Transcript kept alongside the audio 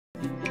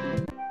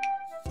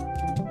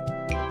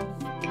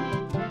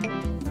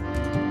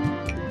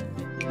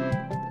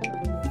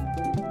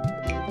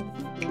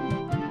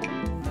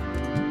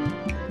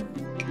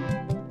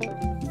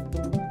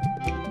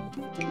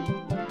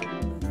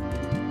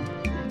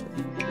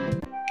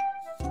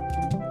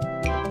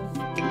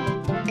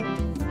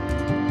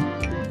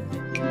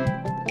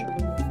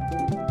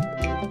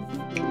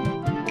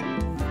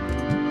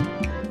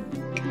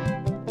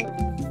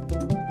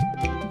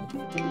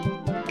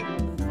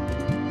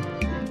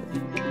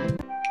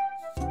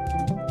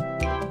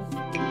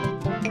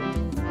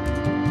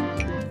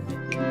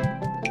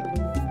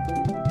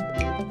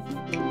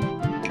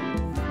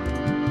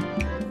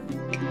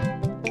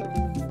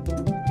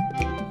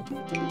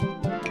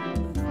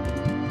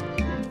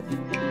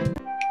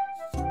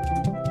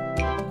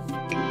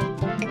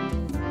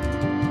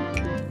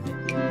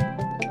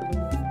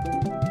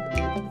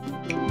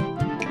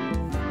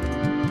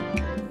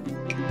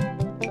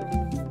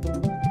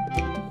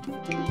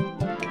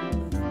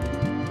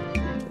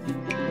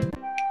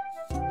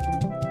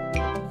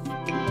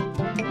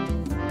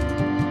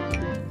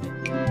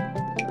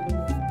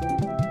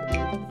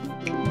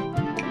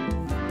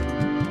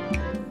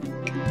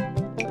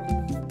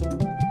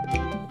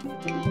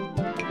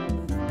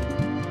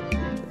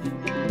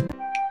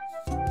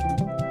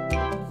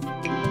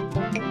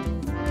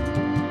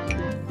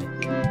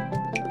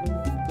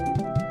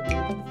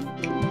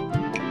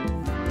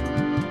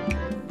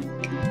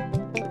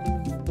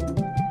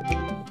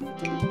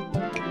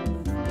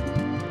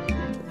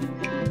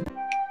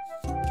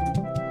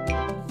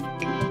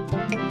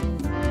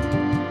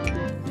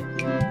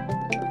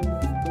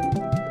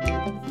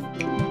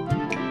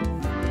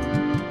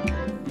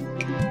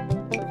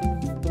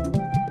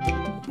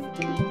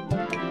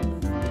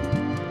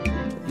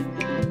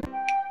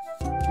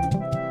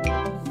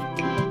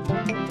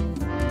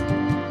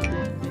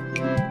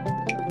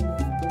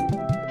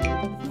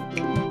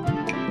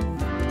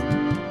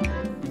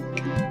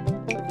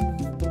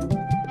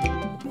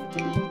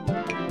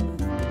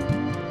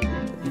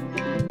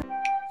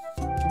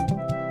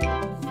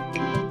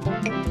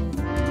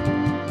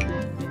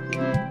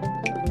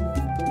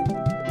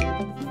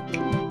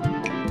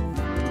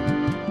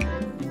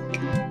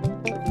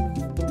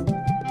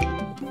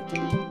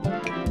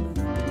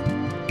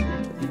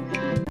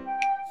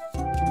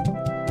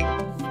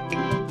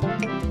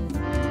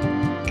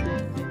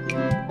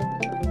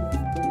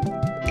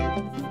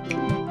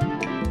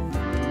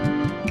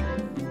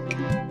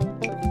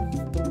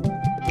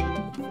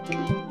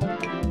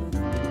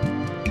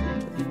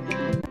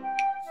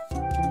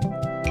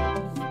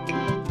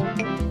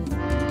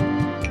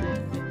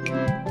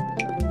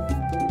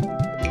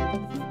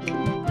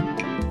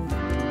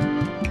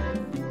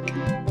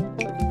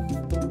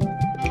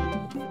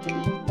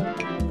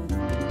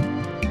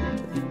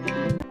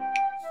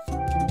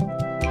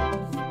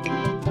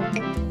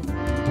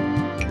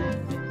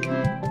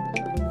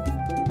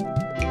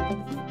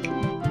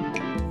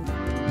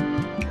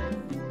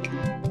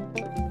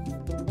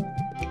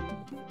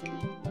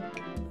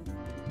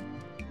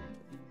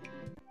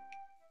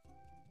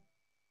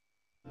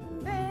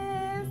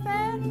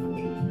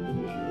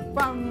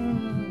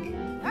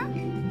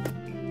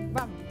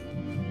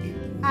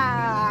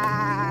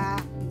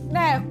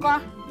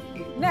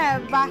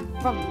never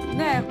from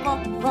never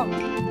from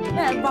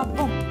never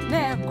from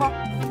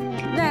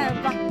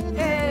never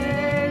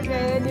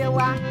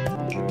anyone.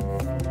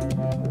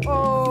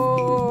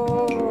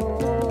 Oh,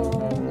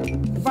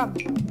 from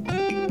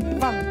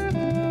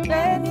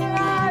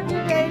anyone,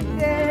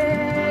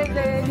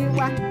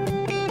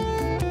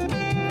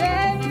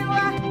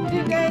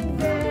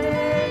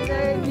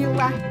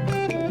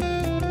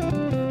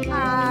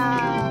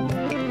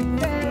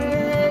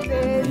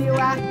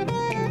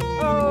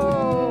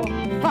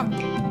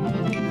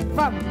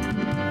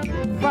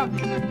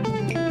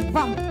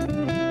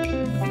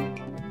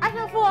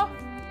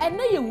 and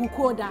now you will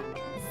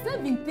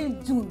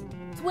 17th June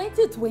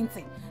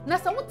 2020. Na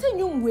sa wote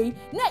nyum we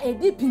na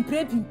edi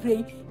pimpre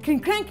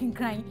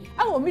kinkran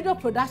awo Mido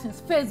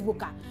Productions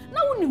Facebook a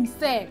na wonim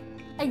se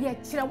eye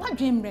Kyere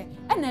W'adwen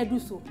na edu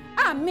so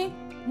a me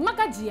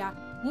magajia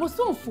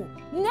mosonfo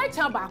na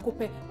echa ba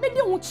akope me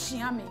de ho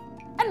chia me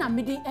na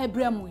me de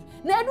ebremu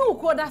na edu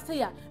ko da se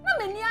ya na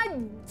mani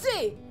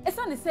age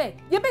esa ne se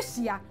ye be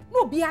hia na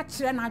obi a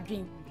Kyere na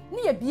adwen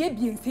ne ye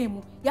bie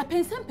nsemu ya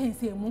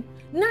pensem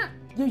na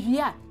ye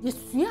hia ye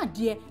sua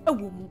de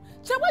ewo mu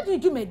Kyere W'adwen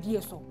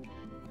dwumadie so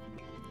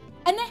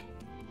ene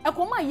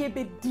ekoma ye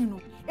be di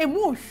no emu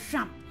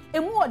ohwam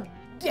emu ode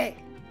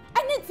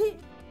ene ti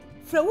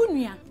fra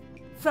wonua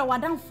fra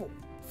wadanfo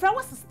fra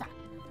wo sister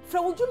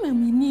fra wo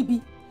dwumamini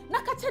bi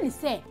na ka che ne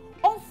se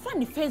onfa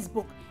ne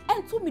Facebook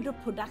ento Mido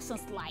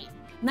Productions live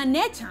na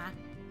necha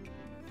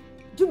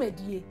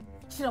dwumadie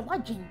Kyere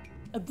W'adwen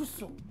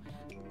aduso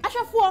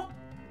ahwefo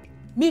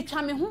mi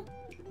twa me ho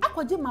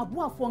akwaje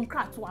maboafo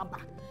nkrato aba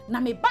na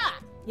me ba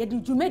ye de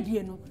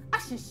dwumadie no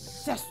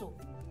ahyehye so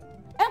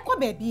enko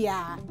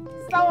bebia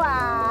sawa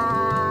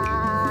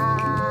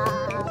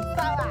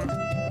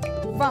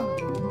vam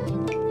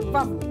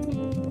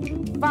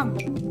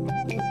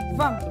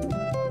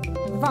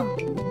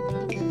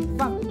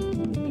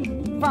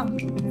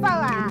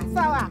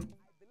sawa. I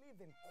believe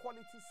in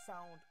quality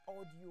sound,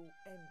 audio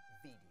and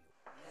video.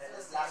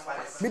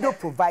 Mido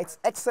provides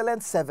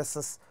excellent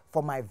services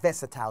for my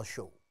versatile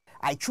show.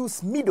 I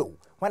choose Mido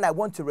when I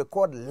want to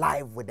record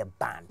live with a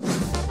band.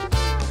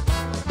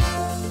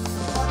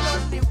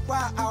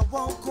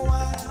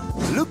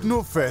 Look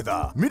no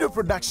further. Mido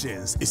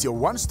Productions is your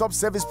one-stop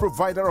service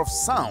provider of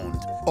sound,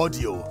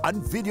 audio,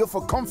 and video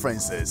for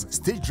conferences,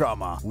 stage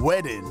drama,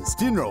 weddings,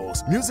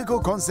 funerals, musical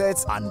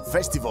concerts, and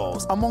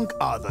festivals, among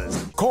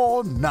others.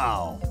 Call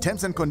now.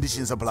 Terms and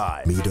conditions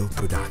apply. Mido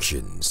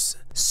Productions,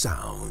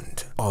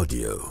 sound,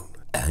 audio,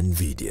 and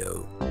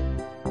video.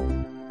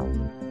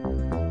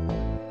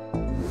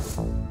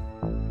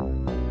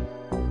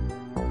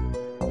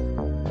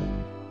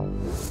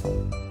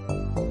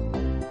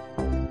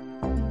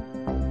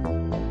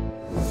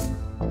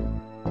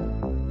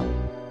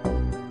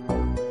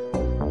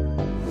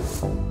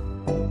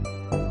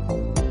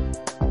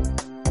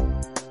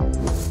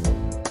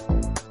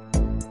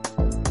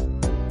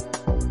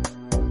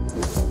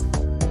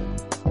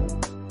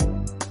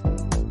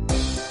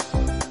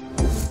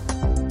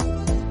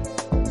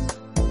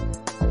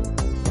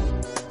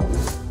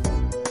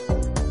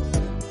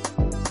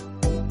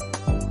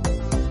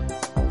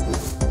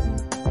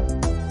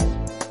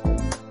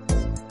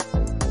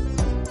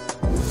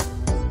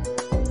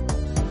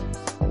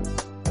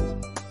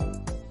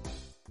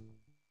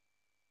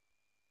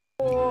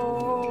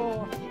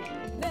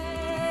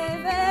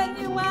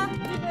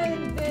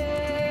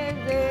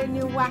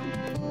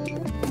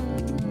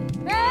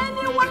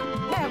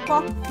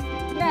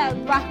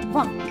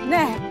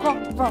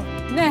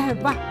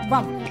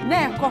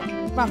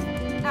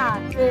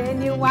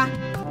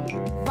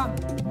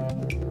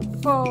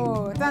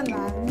 Oh,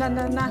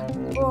 na.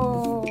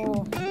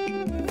 Oh,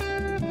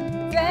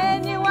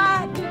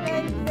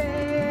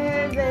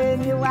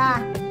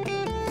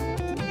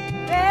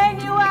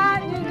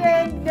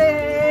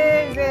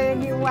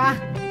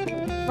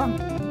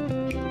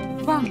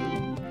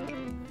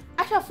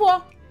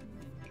 Ashafo,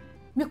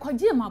 me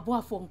kwaje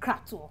maboafo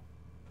nkrato.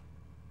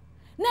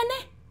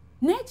 Nene,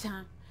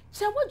 necha,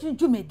 Kyere W'adwen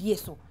dwumadie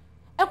so.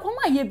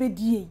 Ekoma ye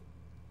bedie.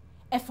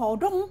 Efa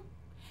odom,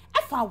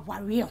 efa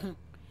ware ho.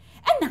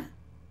 Ena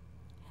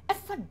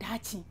efa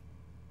dachi.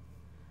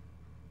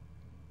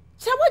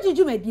 Kyere W'adwen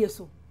dwumadie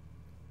so.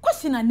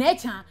 Kwashina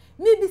necha,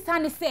 me bisa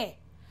ne se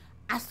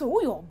aso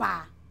wo yo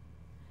ba.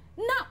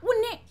 Na wo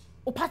ne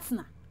o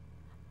partner.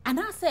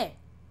 Ana se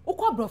wo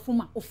kwa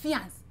brofuma o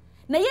fiance.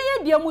 Na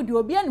yeye dia mu de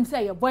obi anim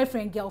se your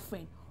boyfriend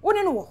girlfriend. Wo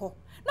ne no wo ho.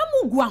 Na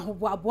mu gu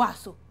ahoboabo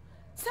aso.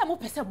 Se mo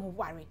pese mo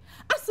ware.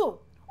 Aso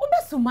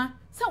obesuma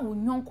se wo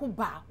nyonko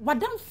ba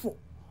wadamfo.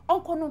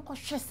 Onko no nko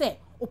hwe se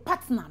o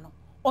partner no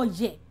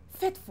oye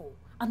faithful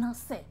ana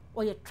se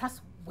oye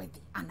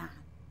trustworthy ana.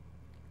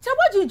 Kyere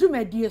W'adwen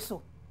dwumadie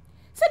so.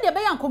 Se de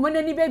be yankomo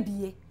nani be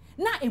bie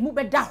na emu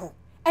be da ho.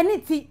 Ene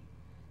ti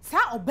sa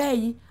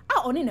obayi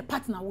a oni ne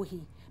partner wo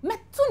hi.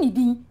 Meto ni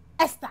din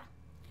Esther.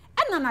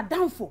 Ena na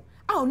damfo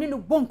a oni no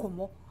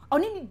bonkomo,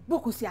 oni ni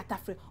bokusi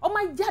atafre. O ma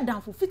ja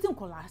damfo fitin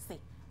kola ase.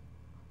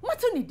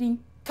 Meto ni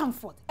din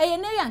Comfort. Eye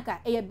ne yanka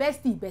eye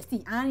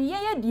bestie and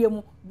yeye die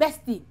mu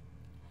bestie.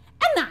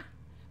 Ena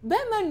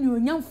bema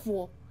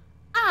nyonyamfo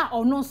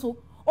ono so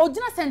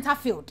ogina center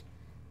field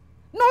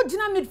no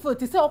ogina midfield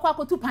ti se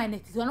okwakotu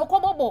pinety ono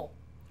kobobo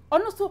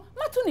ono so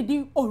matu ne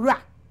din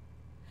Owura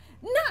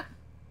na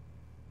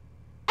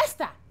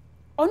Esther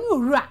oni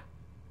Owura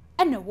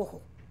ene wo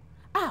ho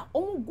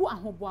omugu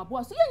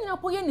ahoboabo so yenyina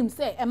po yenim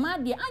se ema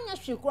de anya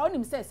hwekura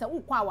onim se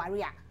ukwa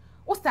aware a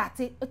o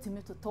starte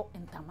etimi toto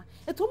entama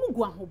eto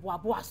omugu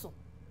ahoboabo so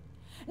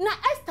na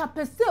Esther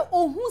pese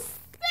ohun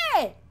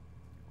se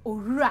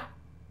Owura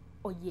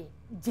oye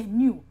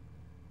genuine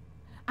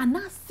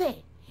ana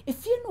say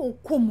if you know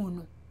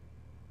komu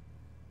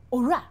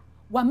Owura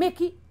wa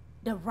make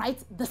the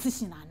right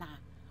decision ana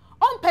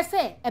on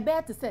pese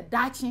ebe te say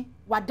dachi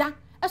wada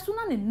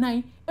esuna ne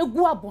nan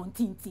egu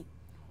abontinti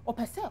o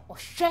pese o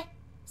hwe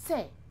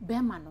say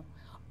be ma no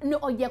ne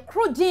oye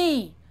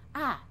krojin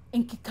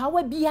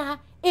enkikawa bia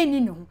eni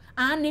no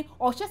ani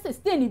o hwe say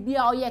stay ni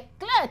bia oye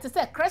clear te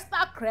say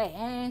crystal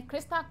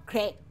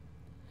clear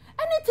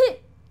anything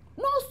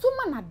no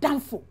suma na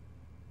danfo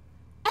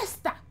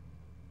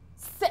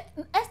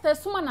Esther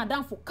suma na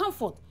danfo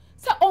comfort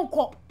say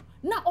onko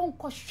na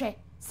onko hwe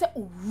say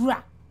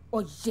Owura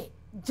oye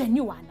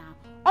genuine na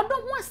odo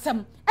ho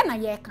asem na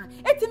ye ka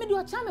etimi de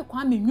o cha me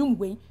kwa me nwum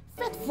we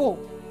faithful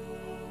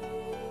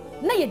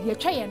na ye de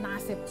atwa ye na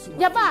ase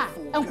ye ba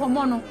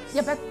enkomo no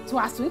ye be to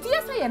aso nti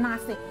ye say ye na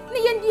ase na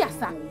ye ndi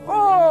asa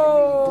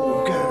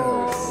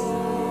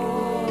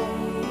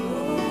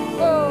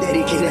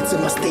dedicated to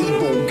my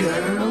stable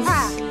girls.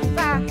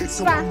 It's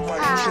a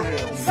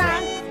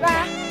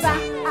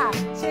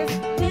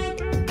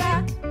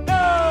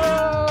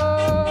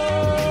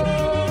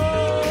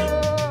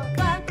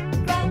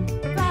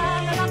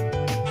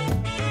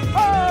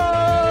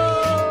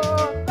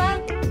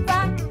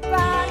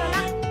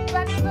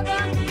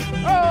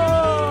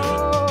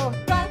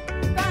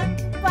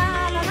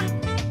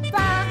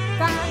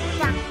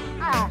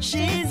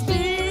she's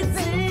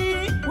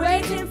busy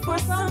waiting for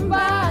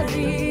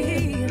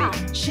somebody.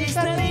 She's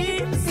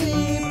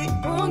lazy,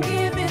 won't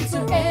give in to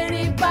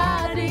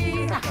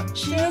anybody.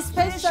 She's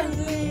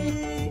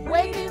patiently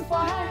waiting for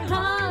her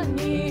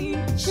honey.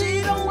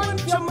 She don't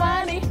want your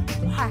money.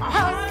 Her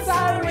heart's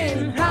are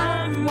in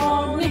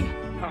harmony.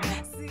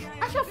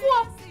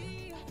 Ashafo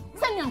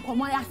sanya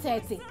nkomo ya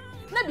sete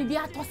na bibi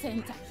ato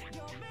center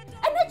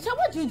ene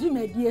chewo juju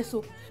medie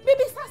so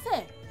bibi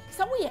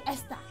sa wo ye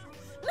Esther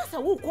na sa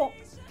wo ko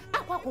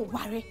akwa ko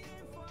gware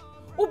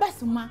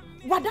ubesuma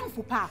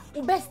wadanfo pa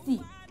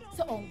ubesti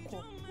se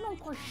onko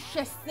nonko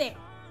hwese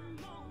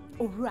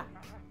Owura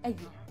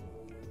ayi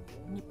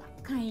nipa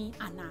kan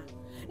ana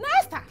na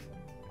Esther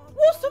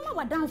wo suma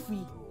wadanfo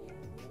yi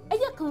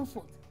eye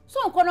comfort so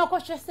onko no ko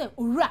hwese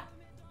Owura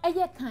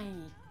eye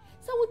kan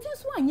se wo tin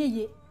so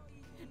anyeye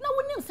na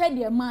wonim se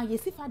de ma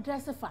yesifa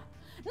dress fa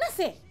na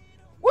se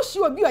wo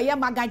hyi obi oye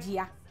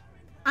magagea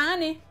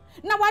ani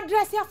na wa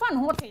dress ya fa no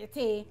ho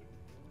tete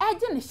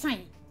eje ne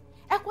shine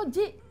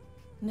ekoje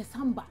ne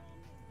samba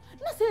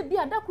na se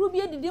bia dakro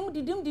bi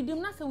didim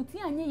na se wuti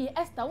anyeye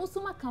Esther wo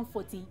suma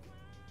comforti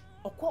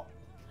okọ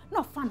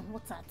na fa no ho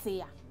tete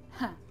ya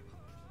ha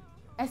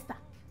Esther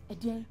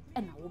edien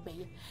e na wo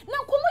beye na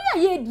nkomo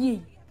ya ye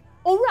die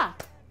Owura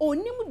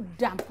onim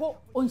dampo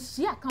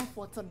onhia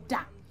comfort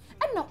da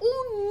na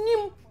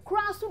onim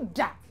kraso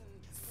da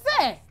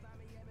se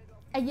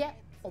eye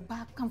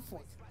oba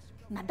comfort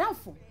na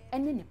danfo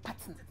ene ne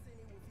partner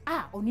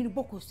oni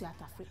bokosu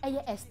atafre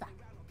eye Esther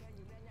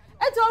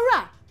eto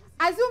Owura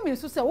azumi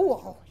so se wo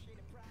ho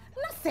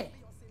na se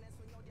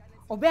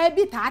oba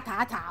bi ta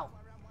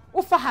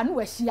wo fa ha no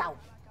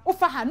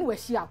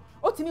wahia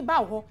otimi ba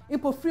wo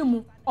ipofri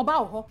mu oba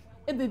wo ho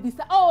ebebi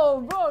sa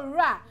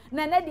Owura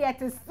na na de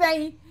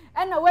etesen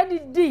ena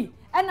wadidi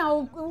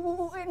ena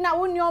na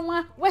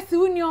wonioma wasi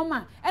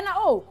wonioma ena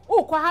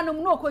kwa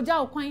hanom na okoja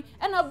okwan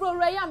ena bro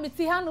Owura ya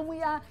meti hanom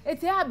ya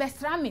eti ha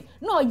besra me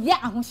na oye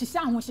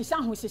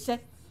ahohyehyɛ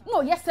na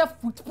oye self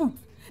put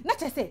na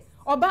chese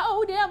oba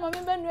de ya mama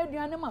be nu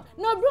aduane ma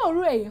na bro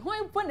Owura yi ho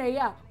impo na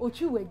ya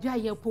otwi wadwa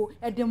ye po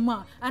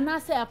edema ana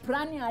se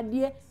aprane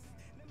ade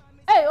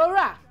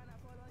Owura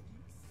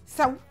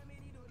saw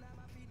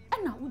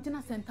ena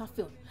ugina center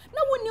field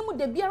na wonim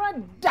de biara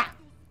da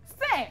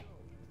se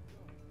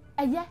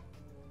eye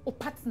o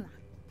partner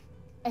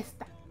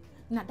Esther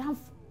na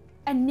danfo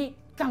ene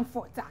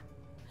comforta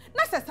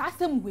na se sa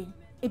asem we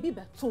ebi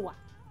beto a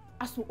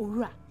aso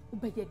Owura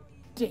obeye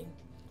den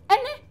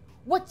ene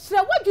wo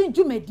kire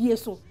wadwundwumadie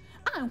so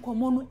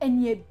ankomo no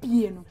ene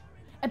abie no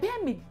ebe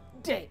me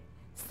de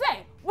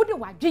se wo de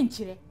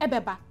wadwenkire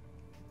ebeba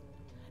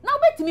na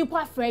obetimi po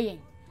afre yen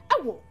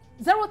ewo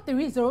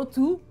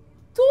 0302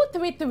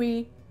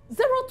 233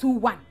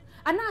 021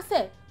 ana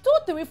se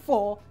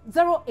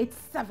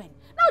 234087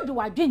 na do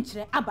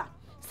wadwenkire aba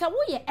se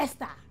wo ye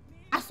Esther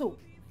aso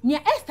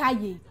nia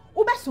Esther ye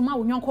wo besoma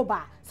wo nyonko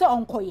ba se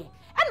onkoye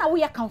na wo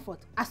ye comfort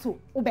aso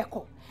wo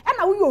beko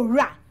na wo ye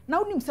Owura na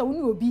wo nim se wo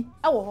ni obi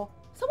ewo ho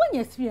se wo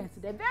nya experience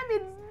de be me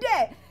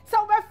de se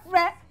wo be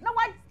frɛ na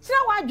wa kire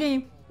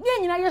wadwen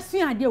Ye nyina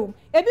yesu ade wo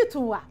ebi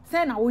to a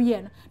say na wo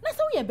ye no na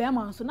se wo ye be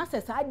ma nso na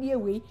se sa ade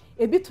we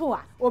ebi to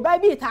a oba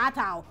bi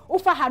taata wo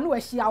fa ha no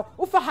ahia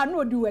wo fa ha no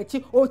odi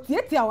wachi o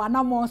tietia wa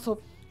na mo nso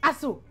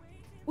aso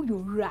wo yo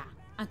wura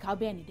anka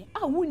be ne de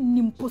a wo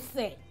nim po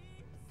se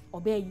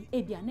oba yi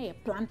ebia na ye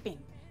planting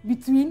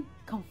between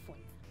Comfort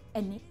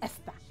and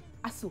Esther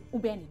aso wo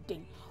be ne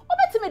den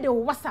obetime de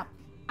WhatsApp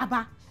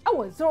aba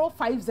awo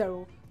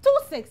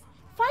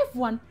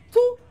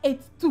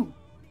 05026512282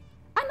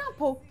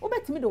 anapo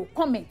obetime de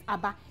comment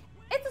aba.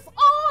 It is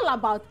all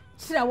about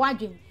Kyere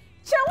W'adwen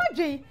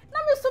na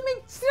me so me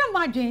Kyere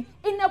W'adwen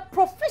in a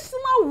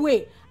professional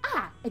way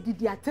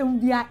edidi atem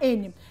bia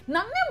enim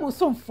na me mo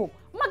somfo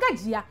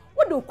magajia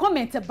wo do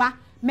comment ba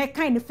me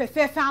kind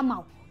fefefe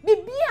ama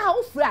bibia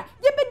wo fra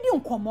ye bedi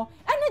nkomo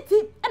eneti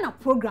na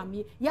program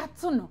ye ya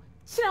to no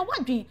Kyere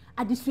W'adwen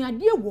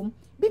adesuade wom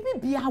bibi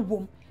bia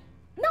wom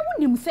na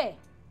wonim se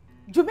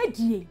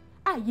dwomedie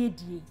ye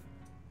die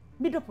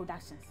Mido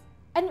Productions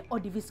any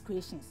Odivis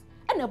Creations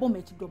and ebo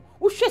metidom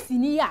wo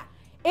hwesini ya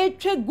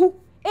etwegu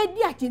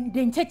edi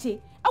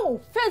adencheche awo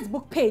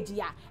Facebook page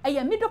ya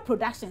eye Mido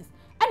Productions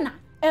na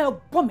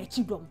ebo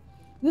metidom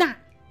na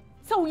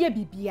se wo ye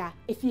bibia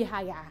efie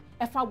ha ya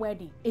efa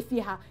wedding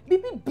efie ha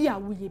bibi bia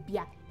wo ye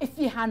bia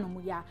efie ha no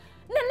mu ya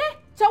nene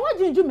Kyere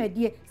W'adwen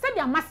dwumedie se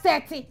dia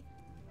maseti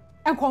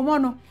enkomo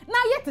no na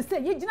ye te se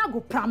ye gina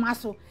go prama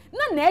so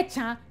na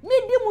echa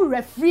medium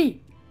referee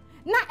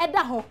na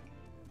eda ho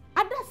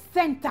ada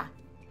center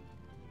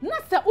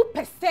na se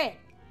upese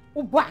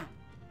uba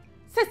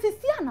se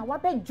sisia na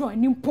wabe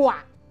join mpo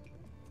a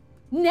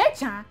na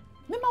echa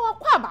mema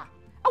wakwaba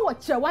awo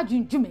Kyere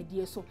W'adwen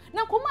dwumedie so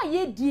na koma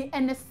ye die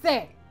ene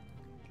se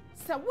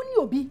woni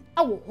obi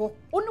awo ho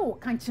oni wo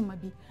kanchima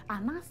bi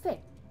ana se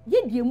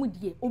ye die mu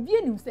die obi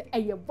enim se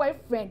eye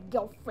boyfriend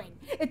girlfriend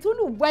etu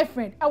no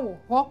boyfriend awo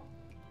ho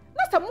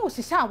na se mo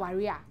hihya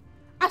aware a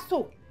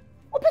aso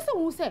opese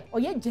wo se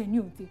oye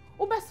genuine ti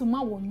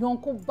obesuma wo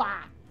nyonko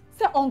ba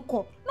se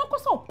onko no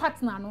so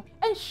partner no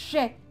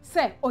enhwe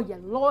se oye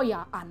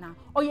lawyer ana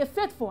oye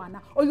faithful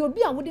ana oye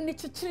obi a wodi ne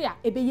kyekere a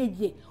ebeye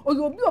yie oye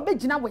obi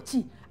obegina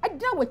wachi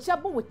agina wachi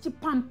abo wachi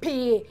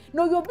pampe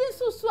na oye obi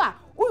nsusu a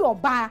uyo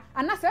ba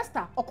ana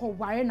sister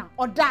okoware na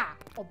oda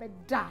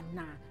obeda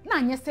na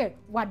anye se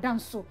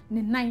wadanso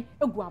ne nan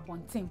egu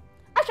abonten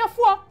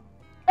ahwefo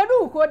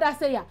edu ko da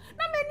se ya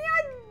na meni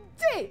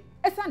age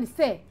esani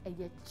se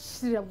eye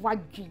Kyere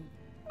W'adwen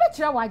be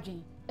Kyere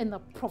W'adwen in a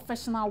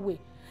professional way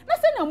na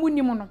se na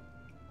munim no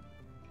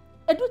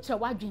edu Kyere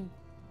W'adwen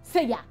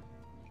se ya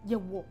ye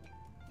wo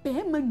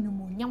be ma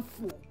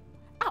numonyamfo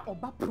a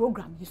oba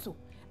program yi so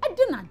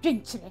ede na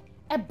dwen Kyere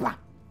eba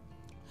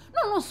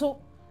no so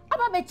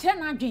aba be Kyere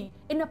na dwen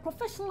in a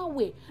professional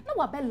way na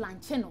wa be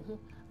lanche no ho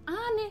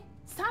ani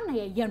sa na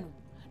ye no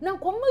na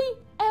nkomo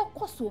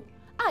ekoso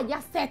a ya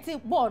set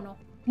ball no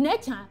na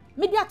echa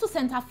media to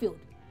center field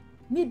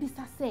maybe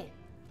say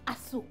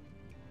aso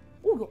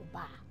uyo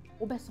ba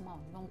obesuma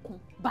ononko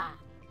ba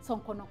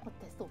sonko no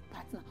test of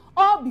partner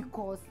all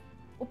because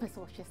o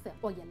person hwe say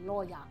o ye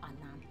lawyer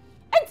anan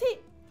enti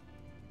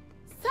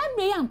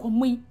same ya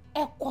nkomo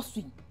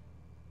ekoso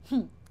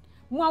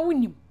mo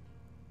awunim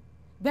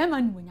be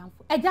ma ni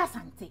wonyamfo eja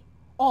sante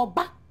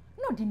oba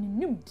no de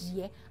nim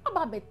die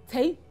aba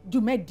betai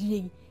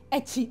dwumadie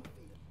echi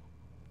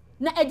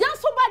na eja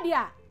so ba de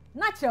a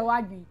na Kyere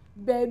W'adwen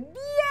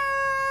bebia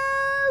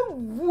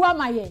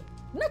wuamaye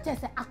na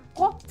chese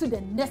akọ to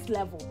the next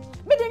level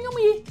me de nyum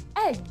yi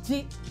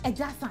eji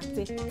eja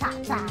sante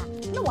tata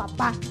no wa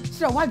ba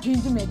Kyere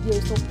W'adwen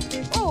dwumadie so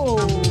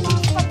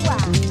papa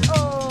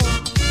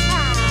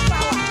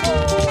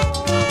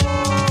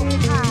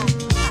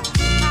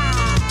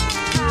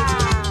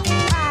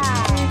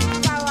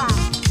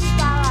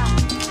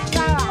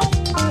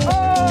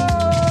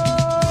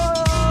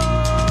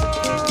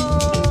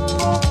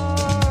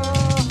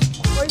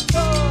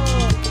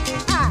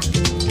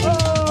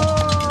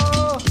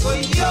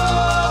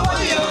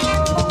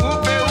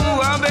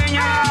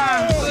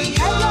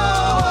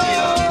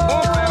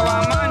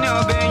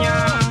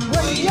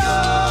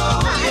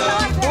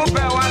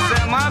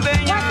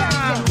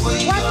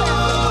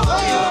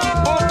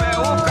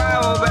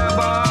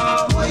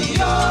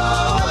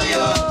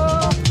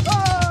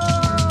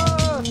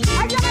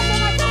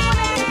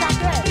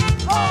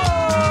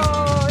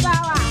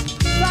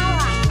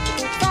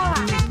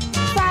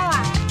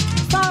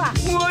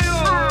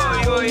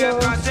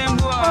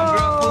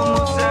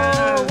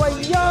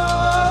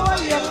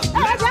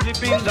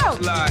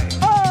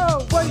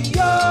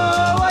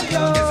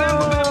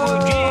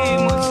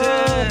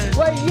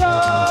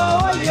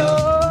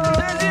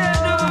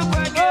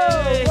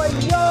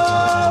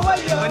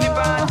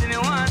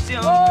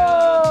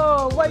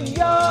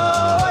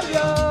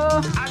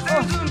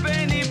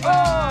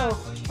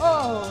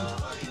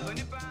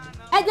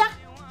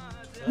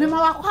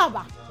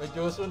wakwaba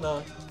ejoso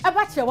na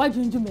aba Kyere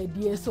W'adwen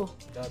dwumadie so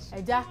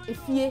eja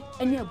efie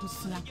ene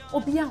abusua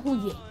obi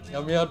ahoye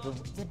nyame adom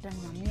da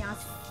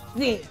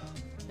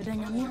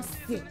nyame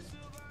ase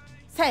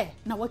se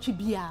na watwe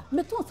bia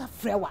meton sa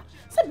frewa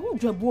se bi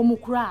udwabuo mu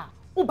kura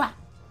uba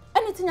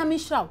anything I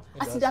miss out.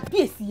 I see that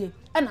PSA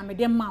and I'm a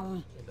damn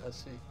man.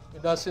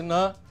 That's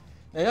enough.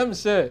 I am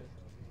say,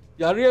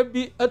 Yare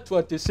be at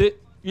what they say,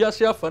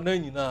 Yasia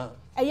Fanana.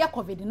 A year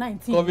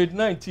COVID-19.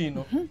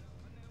 COVID-19.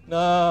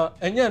 Na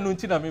enya no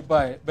nti na me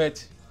buy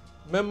but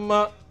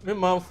memma me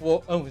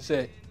manfo ahu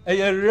say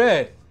eye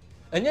rare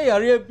enya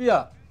yare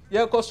bia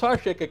ye ko so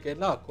ahwe keke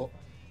na akọ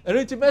eno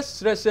nti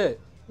mesre say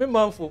me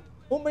manfo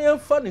o me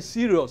yemfa ne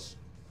serious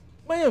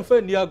me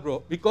yemfa ni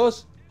agro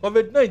because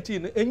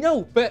COVID-19 enya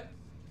upe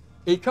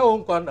e twa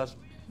won kwanda so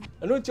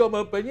eno nti o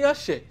ma panyi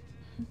ahye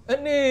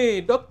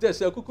any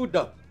doctors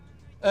akukuda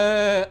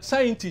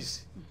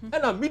scientists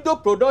and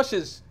Mido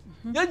productions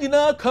ye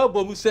nyina ka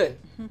bomu say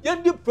ye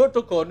di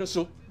protocol no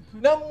so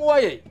na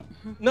mwaye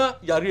na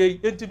yare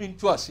entimi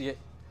ntu ase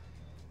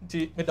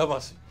nti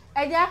medamase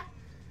eja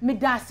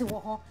medase wo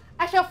ho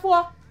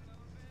ahwefo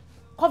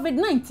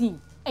COVID-19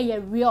 eye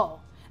real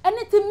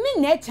eneti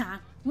mi na echa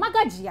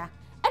magajia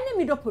ene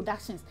Mido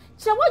productions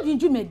che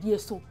wadwunju medie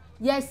so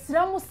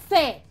yesra mu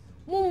se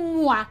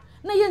mumua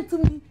na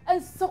yentumi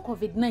enso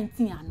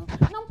COVID-19 ano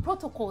na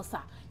protocols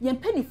a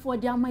yempanifo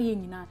de ama ye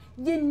nyina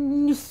ye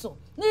niso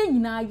na ye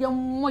nyina ye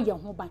mo ye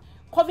ho ban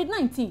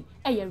COVID-19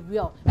 eye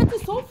real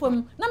eti so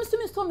fam na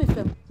msumi so me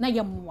fam na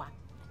ye moa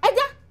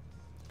eja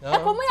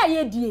ekomo ya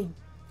ye die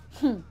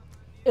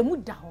emu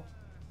da ho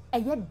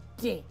eye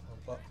de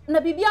na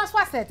bibia so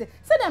asete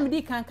se da me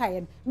di kan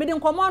kaye me de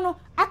nkomo no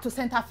ato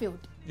center field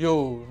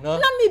yo na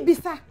me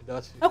bisa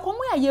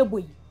ekomo ya ye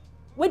boyi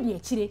we di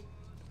akire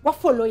wa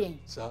follow yen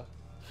sa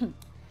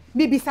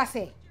me bisa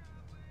se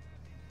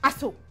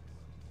aso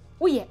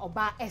we ye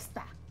oba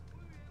Esther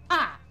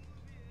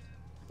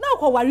na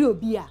ko wari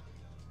obi a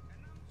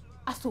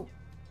aso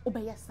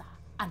obeyesa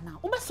ana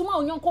obesoma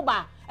onyonko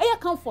ba eye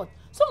comfort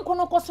so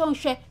nkono ko so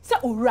nhwe se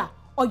Owura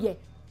oye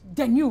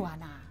the new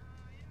ana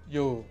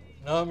yo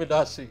na me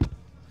da say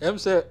em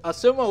say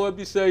asema wa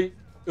bi say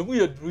emu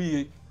ye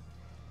druye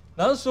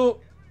nanso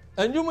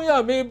anwum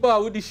ya me ba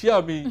wo di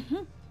hia me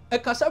e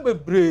kasa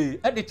bebre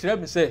e de kire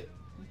me say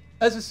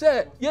ese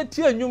say ye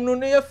tie anwum no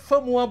ne ye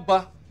famu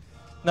aba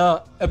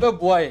na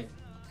ebeboa ye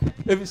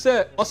ebi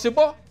say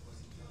osebo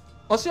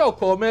ose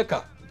okọ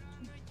meka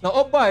na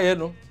oba ye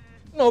no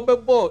na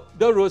obebo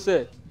the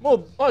rose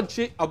mo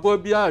onchi abo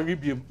bia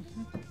ribiem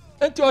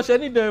enti o hye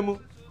ni dan mu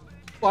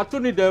wato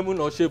ni dan mu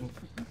na o hye mu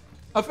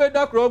afa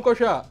da kro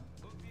nkọhwe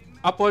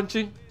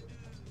aponchi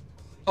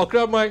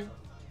okraman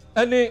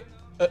ene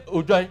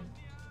odwan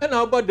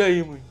ena oba dan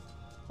yi mu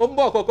o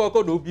mbo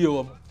okokoko na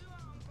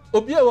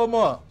obie wo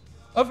mo a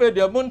afa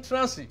de mo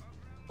transi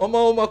o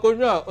ma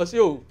konwa o se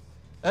o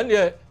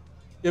ene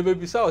ye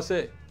bebisa o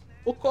se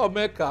o ko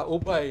meka o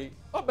bai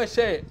o be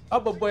hye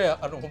aboboy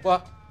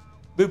anohoba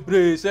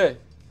bebre say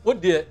wo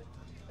de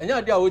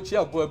enya de a wo chi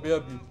abo abia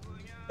bi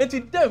enti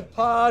dem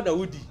pa na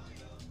wodi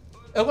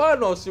e ho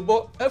na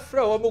osibo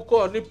efre wo mo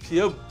ko ne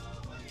piam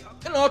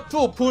na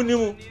to pu ni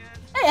mu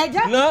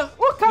eja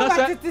wo ka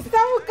watiti sa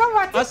wo ka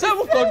watiti asa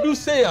wo ko do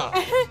say a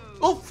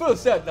o feel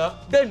say na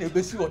den na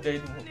besi wo dan ni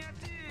mu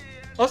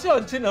o se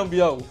on chi na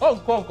bia o on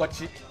ko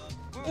nkwachi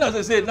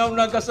na say na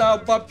na kasa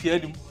ba pia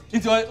ni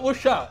enti wo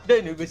hwa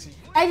den na besi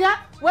eja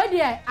we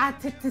de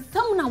atiti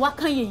sam na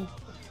wakan yin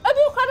ebi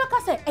ukra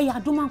ka se e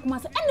yadoma nkoma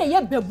se ene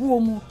ye bebu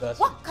omu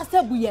waka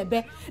se bu ye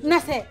be na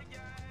se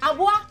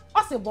aboa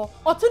osebo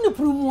otuni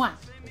prumu a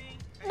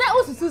na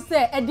osusu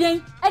se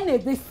eden ene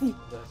besi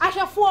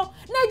ahwefo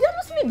na eje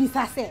musimi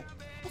bisa se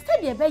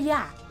de be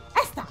ya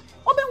Esther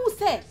obenwu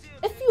se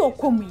efi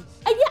okomi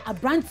eye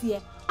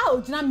abrantie a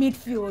ogina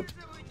midfield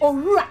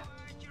Owura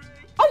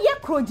oye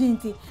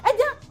krojinti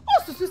eje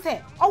osusu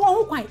se owo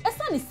ho kwan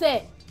esani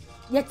se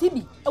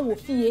yetibi ewo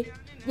fie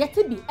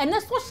yetibi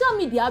ene social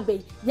media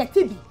be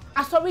yetibi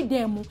asori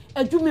demu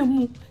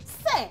adwumemu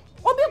se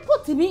obi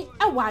potimi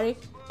eware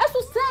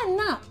esu se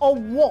na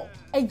owo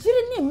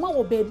ejiri ni ma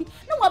wo baby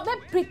na wo be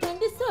pretend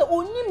se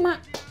onima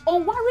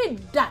on worry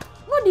that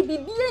no the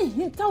bibie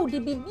hinta o the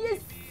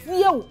bibie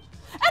sie o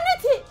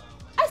eneti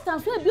Esther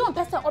so bi on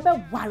pese obe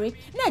ware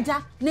na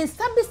eja ne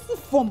sabesi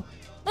form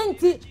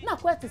enti na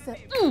kwete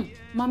se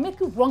ma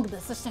make wrong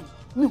decision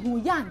me hu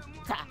yan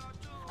ta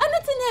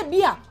anything na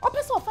bia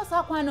opese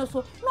ofasa kwan no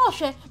so no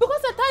hwe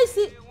because the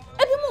taisi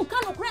ebi mu nka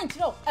no kran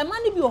kire o ema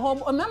ni bi ho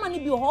o mama ni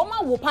bi ho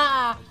ma wo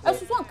pa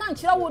esusu nka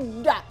nkire wo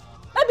da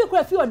ebi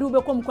kura fi odi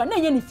ubekom kwa na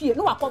enye ni fie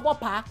no wakobo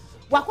pa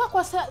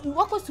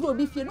wakosiro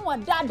obi fie no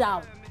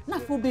wadada na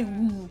fo be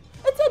hu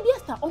eti bi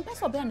Esther on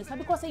pese obe anisa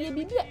because ye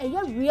bibia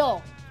eye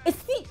real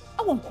esi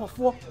awon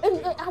kofo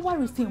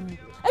awari semu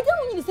eje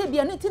mu ni se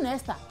bia no ti na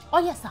Esther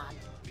oye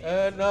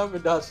sad na me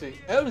da say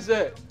em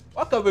say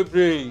waka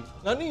bebre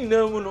na ni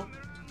na mu no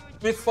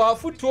me fa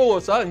futuo wo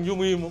sa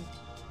nwumu yi mu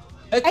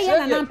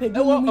na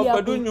nampedu mu ya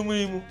opedu nwumu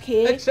yi mu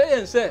yen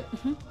say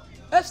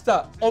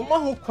Esther o ma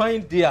ho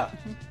kwan dia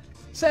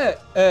say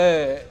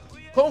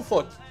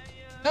comfort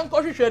na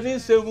nko hwehwe ni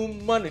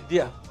nsemu ma ne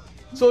dia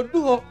so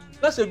du ho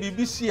na say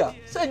BBC a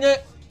say nye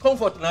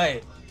comfort na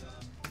ye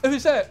if you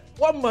say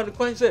one man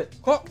kwan say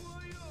ko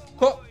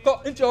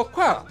into your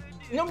car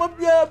nyama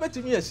bia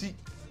betimi asi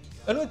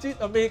eno ti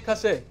America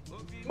say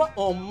ma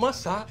on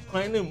masa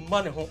kwan ne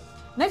ma ne ho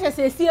na che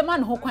se sie ma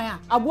ne ho kwan a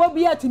abo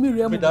bi atumi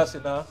wura mu medase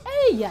na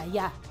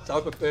ya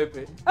sa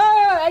pepepe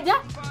eja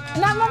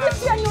na ma bi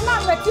tie nyu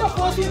na ma tie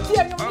ko si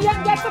tie nyu ye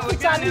get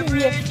picture ni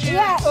wie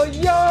yeah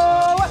oyo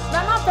na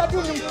na pe du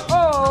ni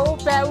oh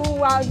pe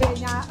uwa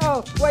benya oh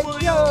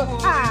oyo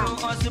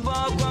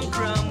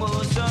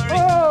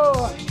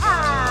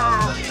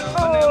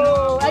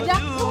eja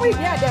we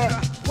here there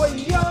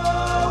oyo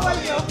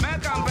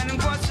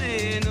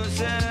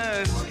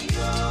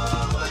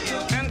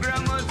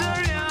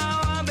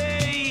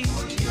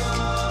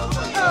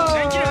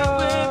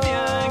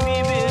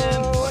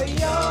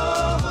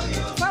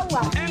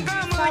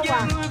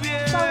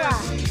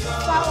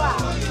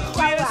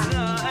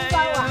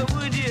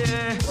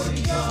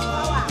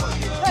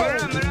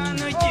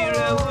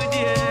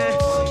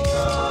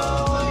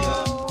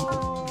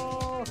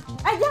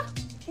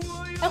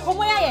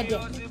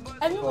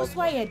and you was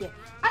why there.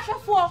 I shall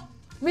for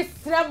Miss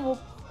Remo.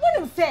 What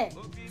you say?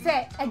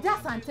 Say a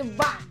just anti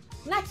bar,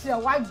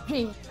 natural white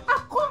dream.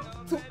 I come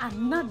to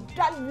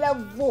another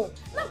level.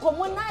 Now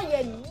come on, I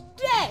am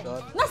dead.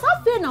 Now,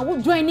 some fear now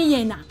will join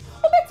in now.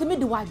 Obey to me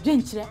the white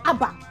drink,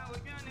 Abba.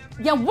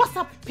 Your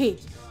WhatsApp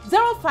page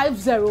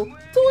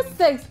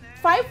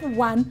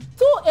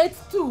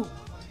 05026512282.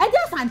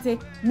 Eja sante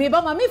me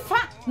ba ma me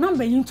fa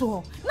number yin to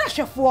ho na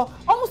hwefo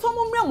omuso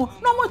mo mremo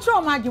na mo kire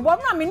o maji bo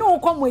na me no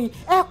komo yi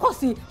e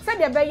kosi se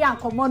de be ya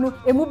komo no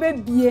emu be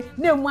bie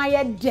na emu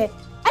aye de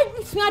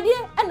asuade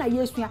e na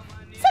yesua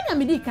se na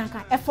me di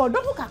kanka e fo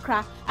do ho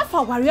kakra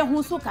afa ware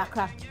ho so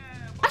kakra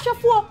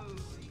ahwefo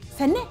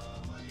se ne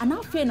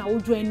ana fe na wo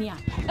join a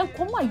e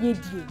komo aye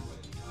die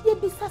ye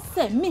bisa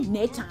se me na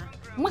echa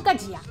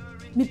magajia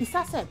me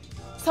bisa se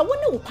wo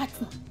ne wo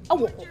partner e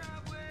wo ho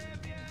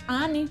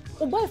ani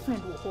o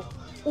boyfriend wo ho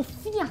o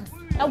fiance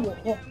e wo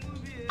ho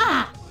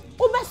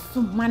o be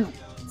suma no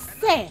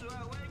se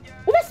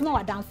o be suma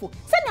wadanfo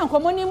se ne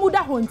nkomo ni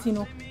muda ho nti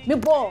no me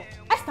bo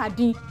Esther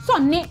din so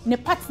ne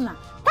partner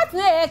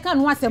e kan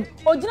no asem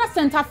o gina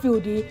center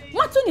field yi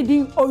mato ni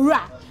din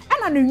Owura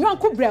ana no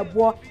nwanko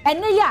brebo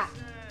ene ya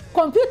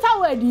computer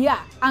word ya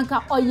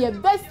anka oye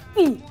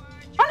bestie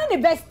ona ne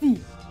bestie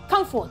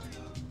comfort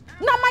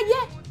na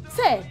maye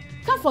se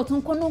comfort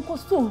nko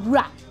so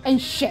Owura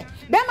enhye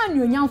bema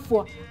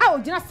nyonyamfo a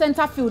ogina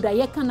center field a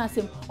ye kan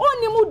asem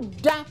oni mu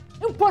da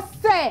mpo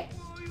se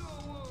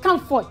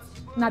comfort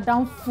na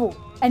downfo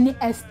ene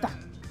Esther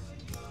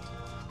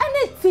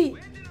ene ti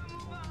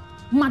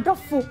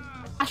madofo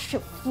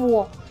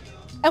ahwefo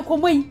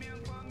ekomoyi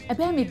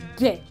ebe me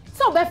de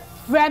so be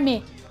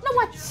frame na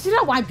wa kire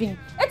wadwen.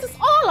 It is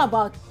all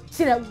about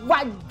kire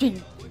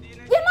wadwen.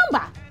 Your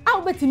number I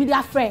will bet me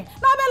their friend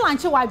na be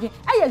launch wadwen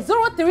eye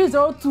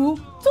 0302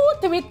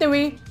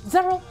 233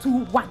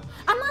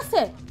 and I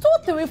said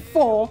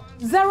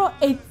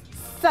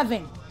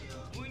 234-087.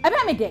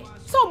 Ebe me de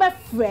so be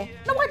free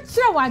na wa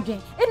kire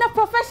wadwen in a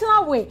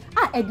professional way.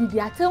 Edidi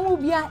atemu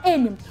bia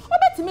enim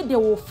obetimi de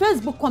wo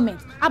Facebook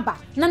comment aba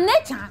na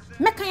nature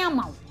mekan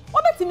amaw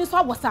obetimi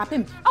so WhatsApp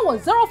him awo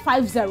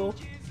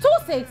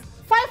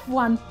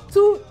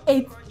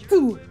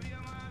 05026512282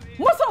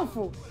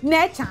 mosonfo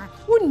nature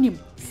unim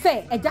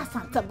say eja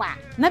santa ba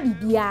na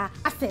bibia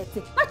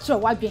asete na kire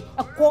wadwen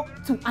ekọ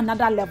to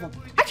another level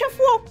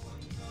atwefo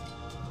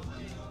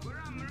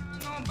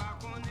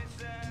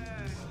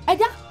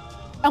eja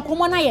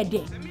enkomo na ye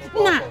de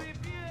na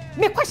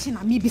me question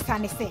na me bisa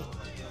ne say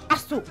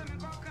aso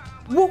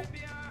wo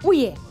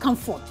ye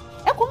comfort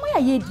ekomo ya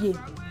ye die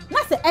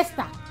na se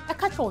Esther e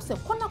ka cho se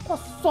kona ko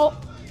so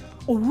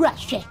Owura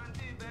hwe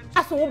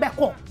aso wo be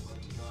ko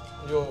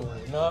yo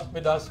na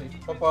me da si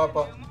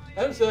papa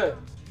em say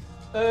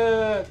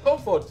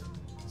comfort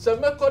se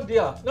me ko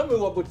dia na me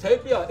wo botai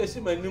bia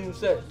esi manim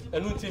se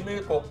enu ti me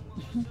ko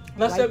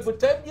na se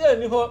botai bia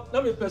ni ho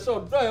na me pese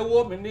odra e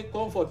wo me ni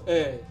comfort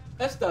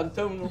Esther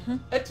ntam no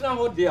etra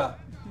ho dia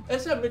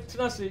ese me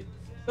tena se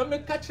na me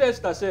catch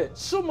Esther say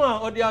suma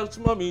odi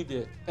altuma me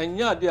there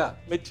enya dia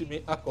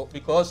metimi akọ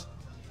because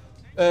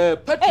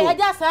petrol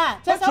eja sa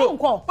chesa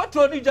unko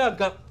petrol ni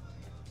janka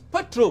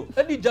petrol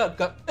eni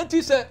janka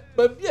enti se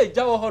ba bia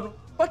eja wo ho no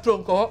petrol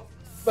nko ho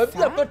ba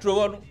bia petrol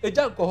wo no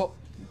eja nko ho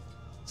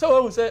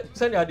so wo say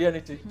send ade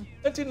anything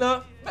enti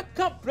na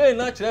meka pray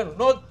na kire no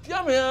no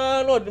pia me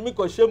na odi mi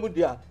ko hwemu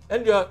dia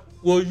endia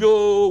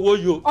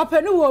woyo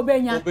openu wo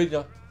benya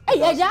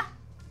eja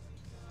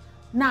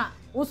na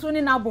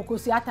usuni na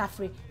bokosi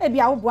atafre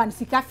bia wo boa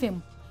sika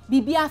fem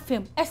bibia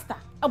fem Esther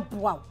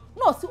aboa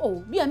no si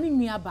o bia me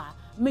nua ba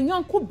me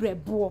nyonko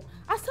brebo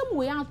asem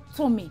we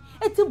ato me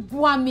eti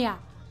boa me a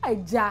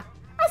eja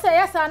asa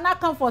yesa na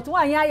comfort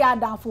wan ya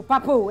adamfo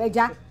papa o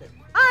eja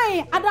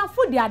ai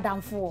adamfo di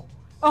adamfo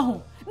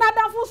na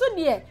adamfo so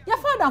de ya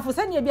fa adamfo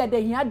se ne bia da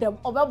hia adam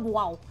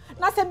obeboa o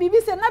na se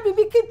bibi se na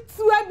bibi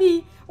kitua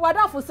bi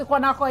wadamfo se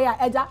kona koya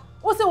eja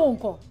wo se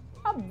wonko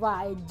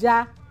aba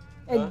eja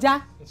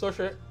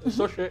social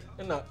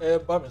na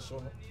eba me so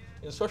no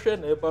in social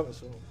na eba me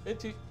so no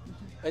enti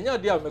enya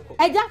dia meko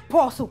eja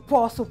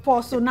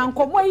pause na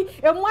nkomo yi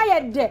emu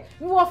aye de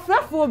mi wo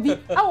frafo bi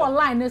a wo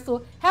line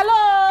so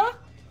hello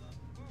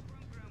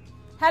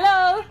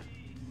Hello.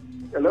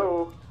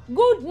 Hello.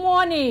 Good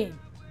morning.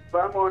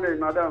 Good morning,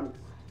 madam.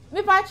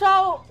 Me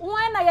pacho,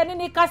 when I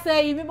ni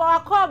kase me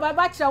ba call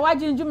baba kira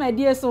wajin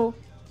dwumadie so.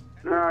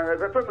 Na,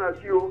 beto na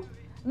sio.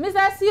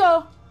 Mr.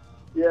 Sio.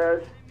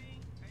 Yes.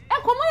 E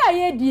komo ya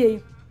ye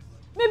die.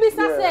 Me bi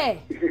sa say.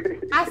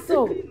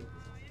 Aso.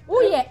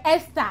 Who ye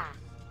Esther?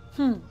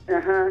 Who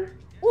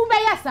be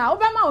yasa, who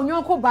be ma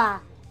onyonko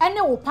ba,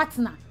 ene wo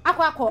partner.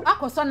 Akọ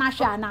na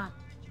hwe ana.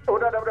 O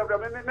da me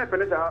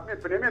pene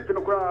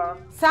kura.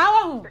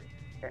 Sawa hu.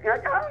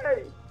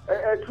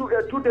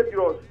 Two days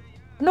yours.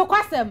 No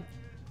kwasem.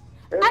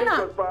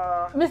 Ana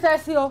Mr.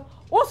 Sio,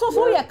 wo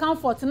so ye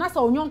comfort na sa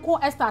onyonko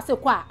Esther se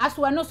kwa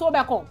aso eno so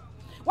be ko.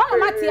 Wa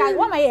mama ti a,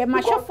 wa ma ye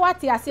ma hwefo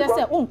ati ase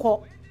se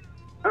unko.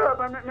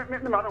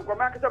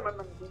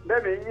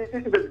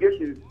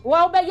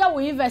 Well, be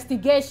your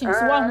investigations.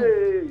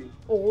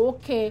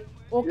 Okay.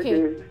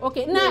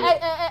 Now,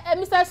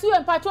 Mr. Sue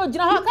and Patrol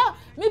General,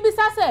 maybe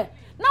say,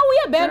 now we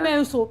are bear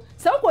men so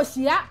was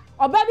here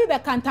or baby be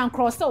can't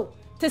cross so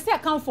to say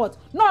comfort,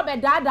 no be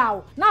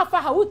dada, now for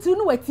how to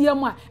know what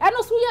TMA, and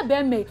also we are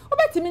bear me, or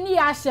bet me,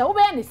 I shall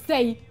obey and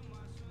say,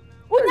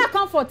 would not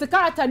comfort the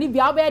character, be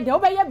our bed,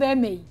 obey your bear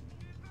me.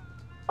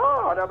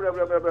 Oh,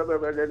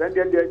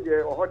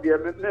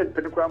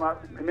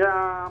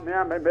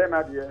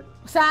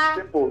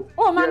 sir.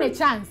 Oh, man, a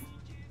chance.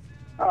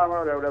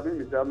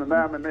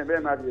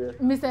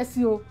 Mr.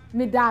 Sio,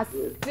 me das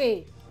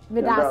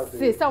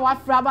say, so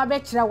what Fraba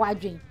Betcha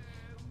W'adwen.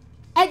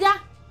 Eja,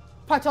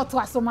 Pacho to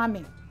aso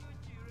mame.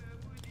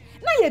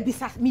 Na ye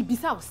bisa, me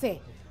bisa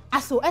say.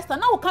 Aso Esther,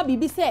 now can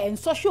be say and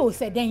social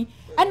say then,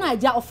 and I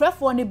ja offer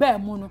for ne bear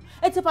mono.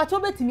 It's a pacho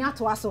betimi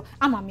ato aso,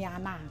 ama me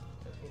ana.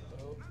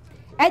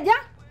 Eja,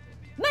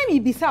 na me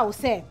bisa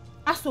say,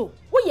 aso,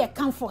 wo ye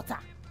comforter.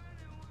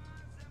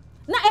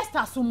 Na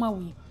Esther so ma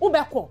wi, wo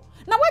beko.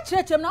 Na wa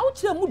kyerɛkyerɛ na wo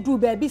kyerɛ mu du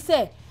baabi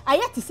sɛ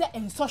ayɛ te sɛ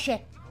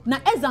ensɔhwɛ na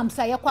exam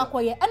sɛ yɛ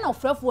kwakɔyɛ ɛna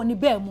ofrɛfoɔ ne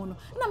baa mu no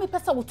na me pɛ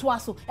sɛ wo to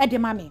aso ɛde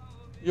ma me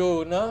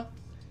yo na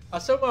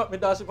asɛm a me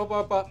da se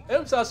papa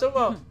em sɛ asɛm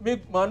a me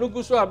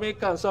manugu so a me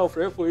kan sɛ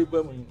ofrɛfoɔ yi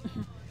ba mu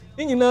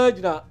ni nyinaa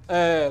gyina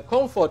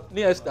comfort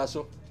ne Esther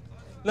so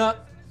na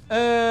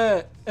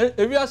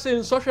ewiase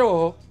nsɔhwɛ wɔ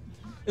hɔ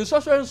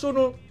nsɔhwɛ nso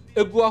no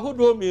egu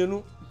ahodoɔ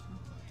mienu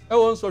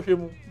ɛwɔ nsɔhwɛ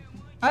mu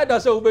aida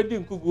sɛ wobɛdi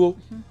nkuguo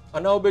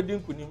ana wobɛdi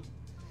nkunim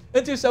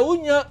enti sɛ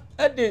wonya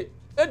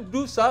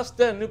edu sa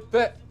stand ne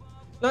pɛ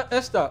na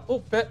Esther o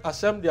pɛ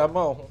asɛm de ama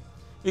ho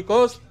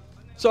because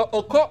so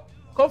okɔ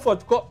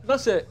comfort kɔ na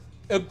sɛ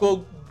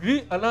ego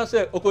gri ana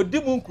sɛ okɔdi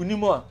mu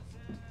nkunim a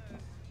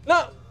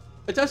na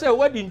ɛkyɛ sɛ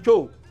wedding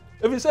show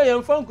ebi sɛ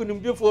yɛmfa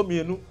nkunimdifo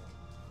mienu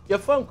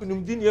yɛfa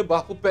nkunimdi ne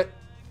baako pɛ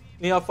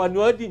ne afa ne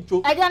wedding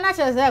show ɛgya na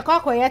kyerɛ sɛ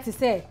kɔkɔyɛ te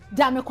sɛ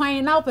gya me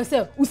kwan na wopɛ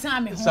sɛ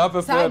usan me ho saa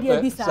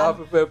deɛ bi saa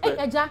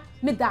ɛgya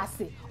me da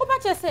ase wopa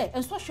kyerɛ sɛ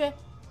nsɔhwɛ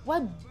wa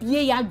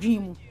bie ya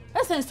dwen mu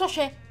ese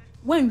nsɔhwɛ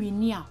wan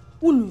wi a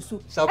ulusu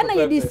ɛna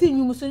ye de si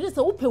nwum so sɛ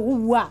wopɛ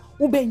wuwu a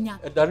wobɛnya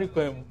ɛdare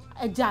kwan mu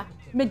ɛgya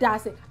me da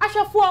ase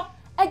ahwɛfoɔ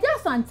ɛgya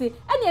asante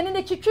ɛna ene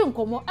ne twetwe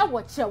nkɔmɔ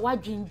ɛwɔ kyerɛ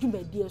wadwen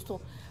dwumadie so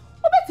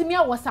wobɛtumi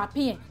a WhatsApp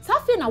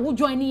safi na wo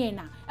join ne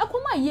na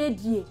ɛkɔma ye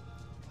die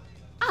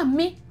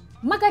ame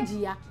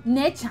magagia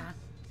na ɛkya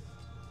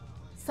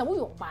sɛ wo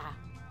yɔ ba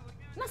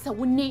na sɛ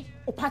wo ne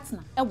o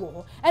partner ɛwɔ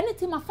hɔ ɛne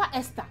ti ma fa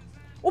Esther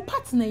o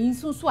partner yin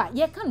so a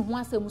ye ka no ho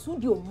asem so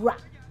di Owura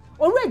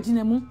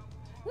gyina mu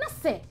na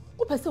se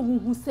o pese wo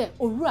hu se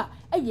Owura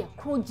eye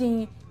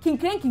krogen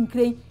kinkren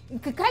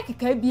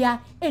kika bia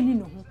eni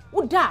no ho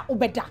wo da o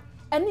beda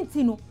eni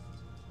ti no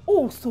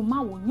o so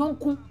ma wo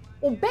nyonko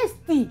o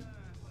bestie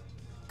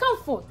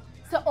comfort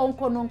se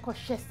onko no nko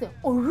hwe se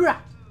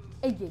Owura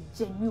eye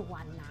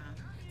genuine na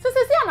se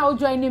na wo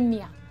join me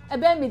a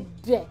ebe me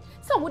de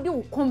se wo de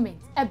wo comment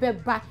ebe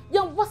ba ye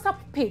WhatsApp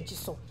page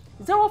so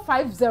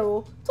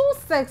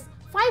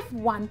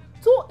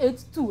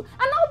 05026512822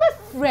 and now be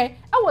free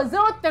our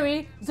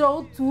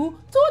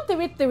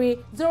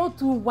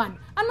 0302233021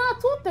 and now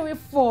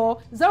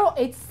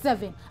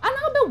 234087 and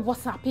now be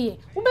WhatsApp here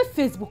we be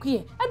Facebook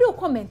here e do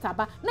comment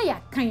aba na ya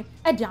kan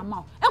e de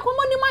ama e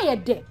komo ni ma ye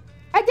de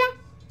eja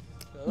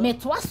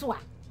meto aso a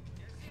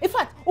in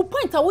fact o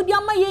point a wo di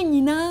ama ye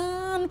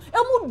nyina e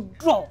mu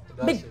draw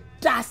be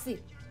dase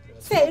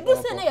say do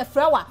say na your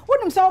frawa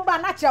wonim say oba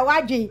na kire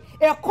wadwe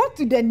e come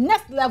to the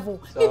next level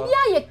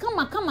bibia ye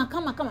kama na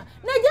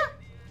ja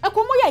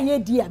ekomo ya ye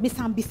di a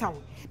bisan bisa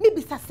wo me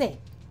bisa say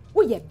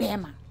wo ye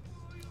bema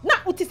na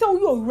uti say wo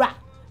ye Owura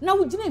na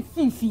wo gina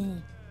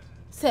finfin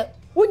say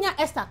wonya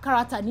Esther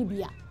character ni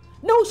bia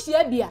na wo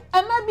hia bia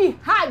e ma bi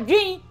ha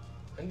dwen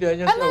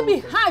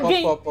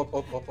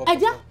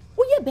aja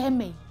wo ye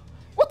bema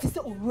wo ti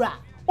say Owura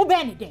wo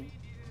be ni den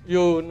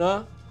yo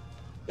na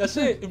ya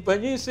say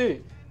impanyin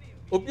say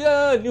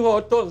obia ni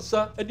ho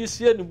tonsa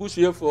edisie ni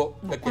busuefo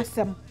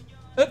ekasem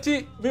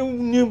enti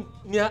menim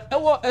nia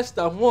ewo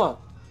Esther ho a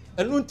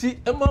enu nti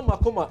ema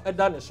makoma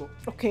eda ne so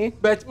okay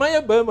but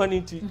maye ba ma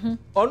nti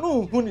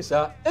onu hu ni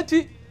sa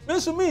enti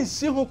menso mi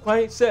nsi ho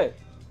kwan se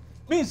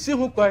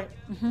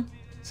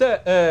se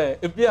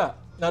ebia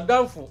na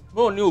danfo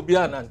me oni obi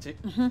anante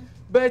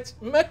but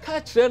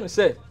meka kire no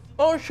say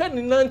on hwe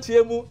ni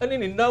nantie mu ene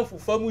ni danfo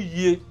famu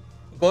yie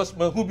because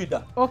mahu bi da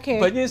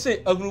panyin say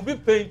agrubi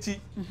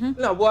painti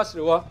na bo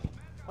asrewa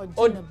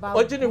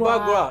ojini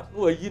background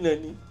no ayi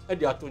nani e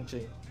de ato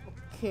nchen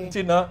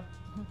ntina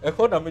e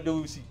ko na me de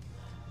wusi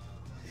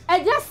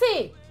eja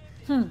say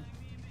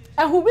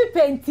ahubi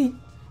painti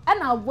e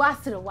na bo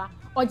asrewa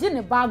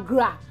ojini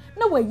background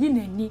na wayi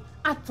nani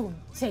ato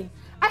nchen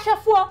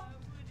ahwefo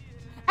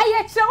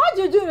eye kire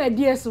ojuju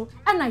medie so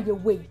na ye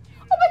wey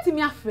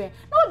obetimi afre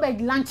na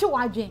obeg lanche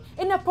wadwen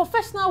in a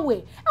professional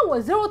way. I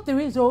was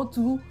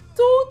 0302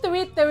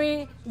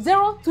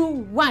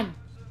 233021 and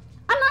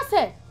I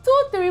said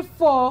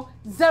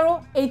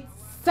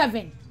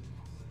 234087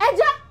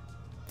 eja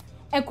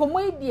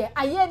ekomo die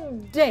aye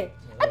de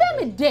ebe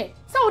me de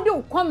so wo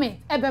de comment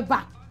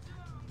ebeba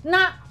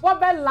na wo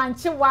be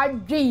lanche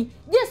wadwen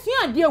yes you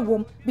ade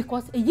wom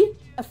because eyi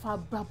efa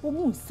brabo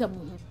mu nsem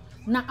ho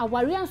na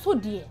aware anso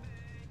de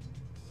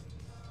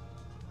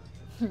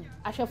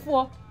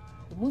ahwefo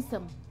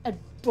musem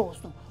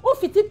edoso o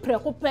fiti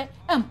prekope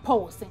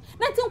empose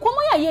na tin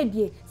komo ya ye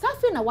die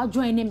safi na wa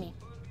join me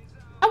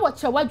e wo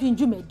che wa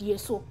dwunju medie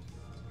so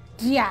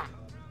dia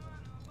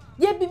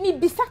ye bi mi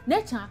bisa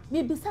na cha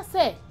mi bisa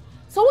se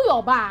so wo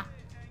yo ba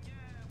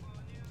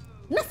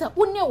na se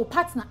wo ne wo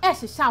partner e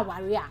hihya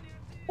aware a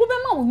wo be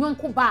ma wo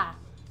nyonko ba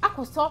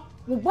akoso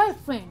wo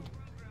boyfriend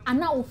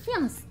ana wo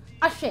fiance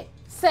ahwe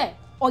se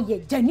oye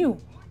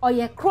genuine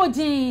oye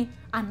crojin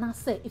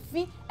anase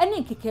ifi ene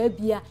nkeka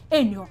bia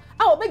enyo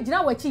a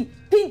obegina wachi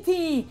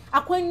pinti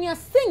akwannia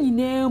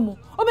senyina mu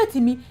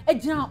obetimi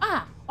egina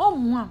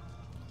omwa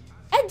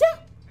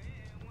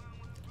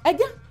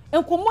eja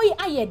enkomoyi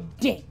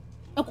ayede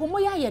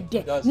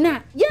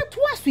na ye to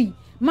asu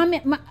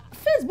mame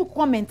Facebook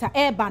commenter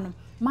eba no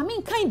mame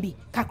nkan bi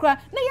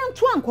kakra na ye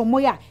nto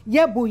ankomoyi a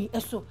ye boyi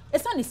eso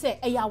esane se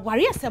eya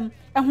ware asem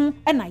eho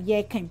na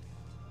ye kan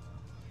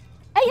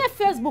eye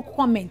Facebook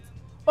comment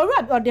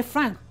Owura or the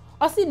Frank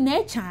osi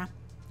nature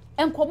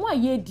enkomo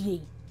aye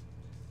die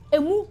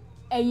emu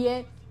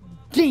eye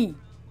din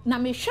na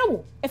me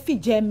hwewo efi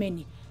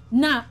Germany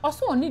na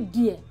oso oni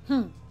die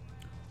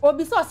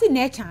obi so osi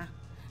nature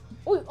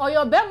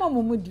oyo be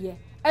momumu die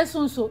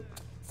esonso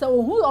se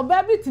ohu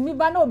oba bi timi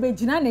ba na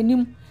obegina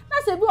nanim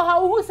na se bi oha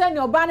ohu se ne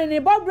oba ne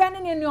bobre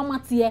ne ne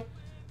omate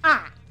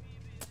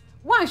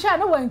wan sha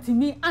na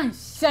wantimi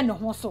anhye ne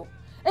ho so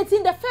it's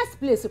in the first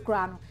place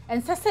kra no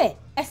ense se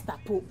Esther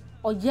po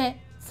oye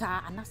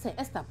sa anase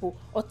Esther po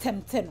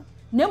otemte no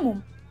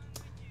nemum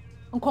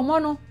nkomo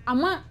no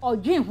ama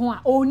odwen ho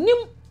a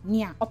onim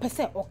nia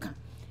opese oka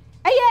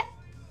eye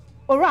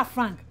Owura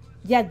Frank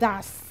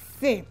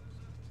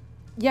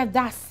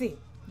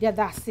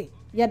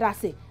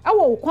yadase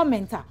awo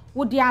commenter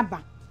wo di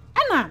aba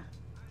ana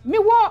mi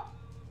wo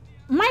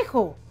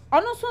Michael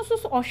ono so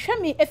ohwe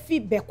me efi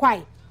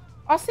bekwai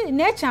o say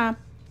nature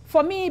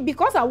for me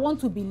because I want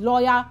to be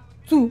loyal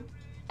to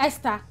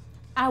Esther.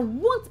 I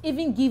won't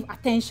even give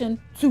attention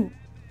to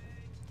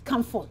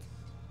comfort.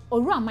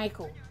 Owura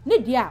Michael, ne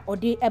dia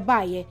ode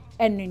ebaye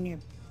enenu.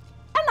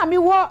 Ana mi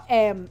wo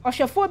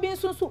ohwefo bi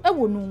nso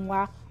ewo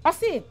nunwa. O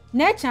say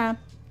nature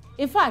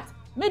in fact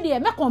me dia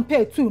me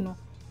compare two no.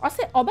 O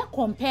say obe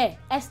compare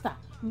Esther.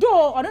 Do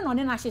ode no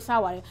ne na hyesa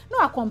ware. No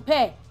I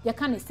compare ye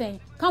kan say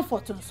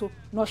comfort nso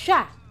no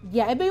hwa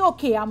dia ebe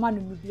okay ama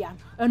no bia.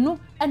 Eno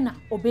na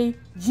obe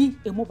ji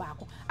emu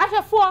baako.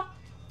 Ahwefo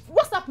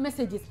WhatsApp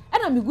messages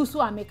and I'm go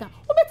so American.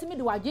 Obetimi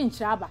de waje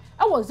nchiraba.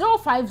 I was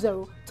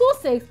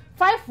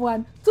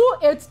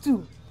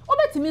 05026512282.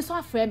 Obetimi so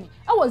afre me.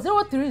 I was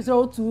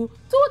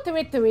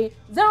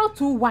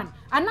 0302233021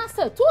 and I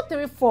said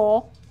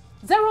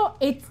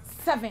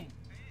 234087.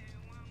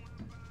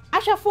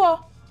 Ashafo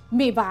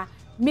meba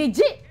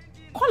meji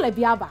kola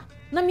biaba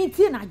na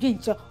mitie na adwe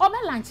nche. Obe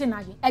lanche na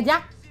adwe.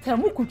 Eja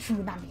temu kutu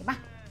na meba.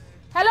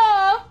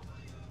 Hello.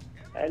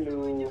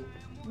 Hello.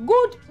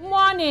 Good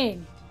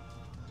morning.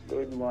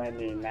 Good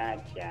morning,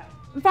 Nadia.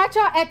 Mpacho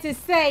eti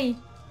say.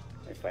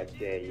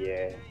 Mpacho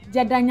yeah.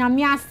 Jeda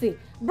nyame ase.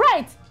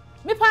 Bright,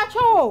 me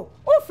pacho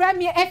o fra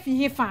me efi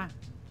hifa.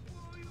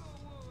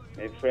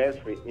 My friend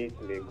for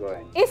East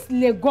Legon. East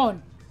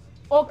Legon.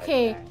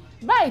 Okay.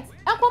 Bright,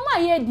 akoma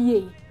ye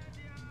die.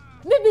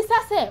 Me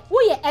bisa say, wo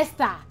ye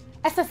Esther.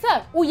 Esther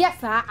say, wo ye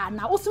sa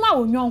ana usuma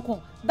wo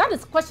nyonko. That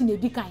is question e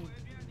dikan.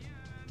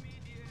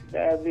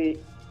 That be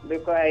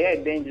because I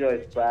had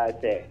dangerous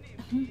part say.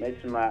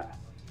 Mesma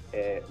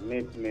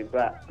me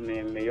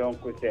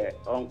yonko say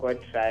uncle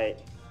try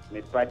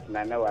me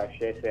partner na wa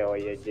share say o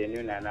ye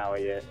genuine na o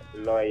ye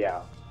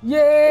loyal.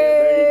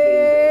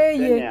 Yeah.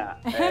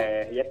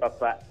 Ye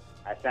papa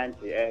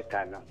Asante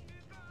kano.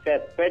 Say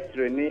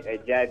Petro ni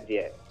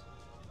ejade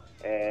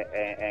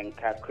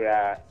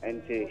enkakra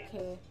enti.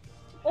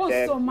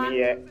 Okay. Also man.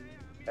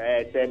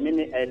 Say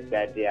mini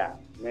Esther dia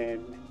me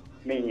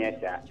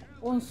nyeta.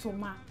 Also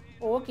man.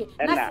 Okay.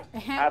 Na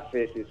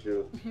afese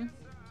so.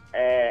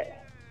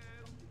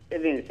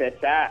 Even say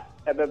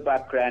ebe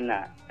background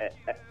na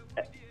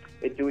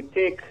it will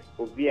take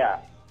obia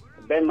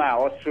Bema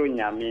also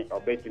nyame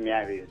obetumi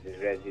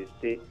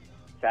resist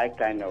that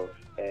kind of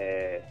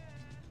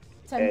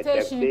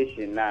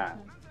temptation na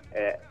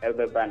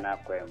ebeba na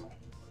kwemo.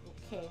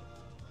 Okay.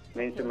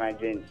 Me to my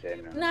dreams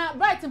no. Na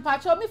bright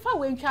mpacho me fa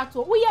we ntwa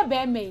to wo ye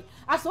be me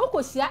aso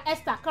okosia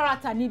Esther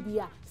character ni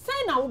bia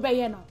sai na wo be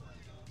ye no.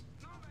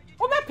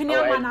 Wo be pini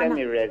amana na.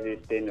 Me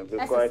resist no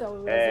because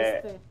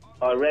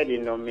already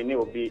no me ni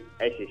obi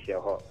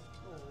ehihye ho.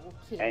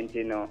 Okay. And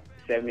you know,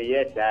 say me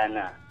yes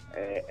na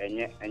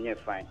enye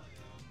fine.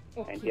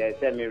 Okay. And yes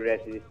say me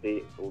resist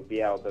obi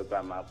a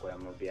obeba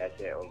makwem obi a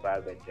say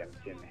oba be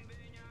temtime.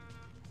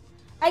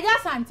 Eja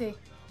sante,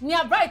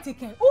 nia bright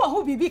ken. Wo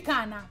ho bibi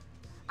kan na.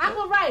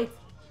 I'm right.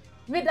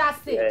 Me that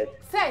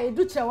say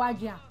do Kyere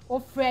W'adwen o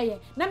freye.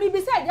 Na me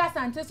be say Eja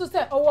sante so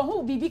say wo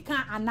ho bibi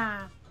kan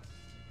ana.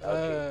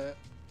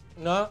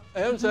 No, I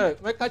am say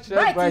me ka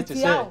Kyere bright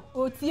say.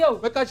 O tio.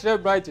 Me ka Kyere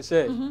bright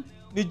say.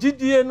 Ni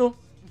gidie no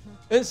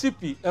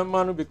NCP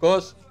emanu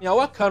because nia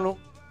waka no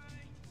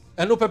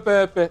eno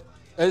pepepe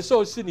e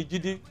so si ni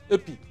gidi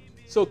epi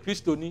so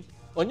Kristoni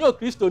onye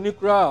Kristoni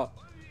kra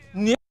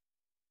ni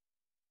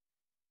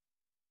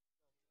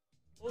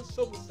on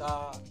so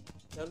musa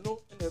no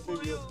na be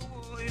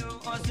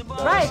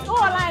right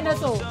all line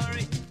so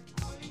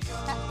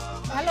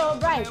hello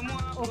right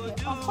okay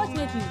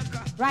unfortunately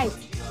right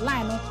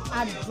line no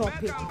I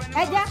drop it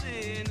eja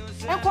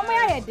enkomo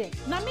ya yede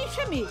na me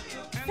hwe me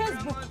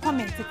Facebook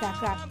comment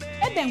kakra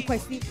eben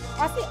kwasi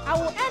I say I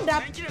will end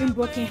up in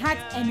broken heart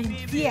and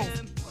in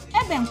tears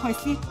eben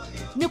kwasi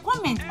the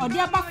comment or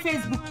the about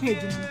Facebook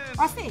page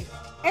I say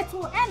it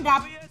will end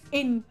up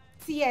in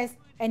tears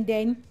and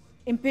then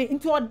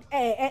into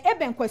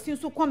eben kwasi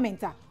so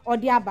commenter or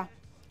the aba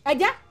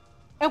eja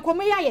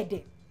enkomo ya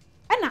yede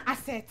na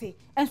asete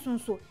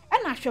ensonso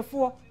na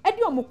ahwefo e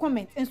di omo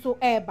comment enso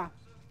eba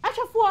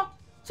ahwefo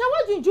Kyere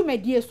W'adwen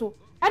dwumadie so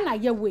na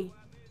yewei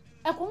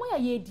enkomo ya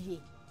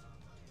yedie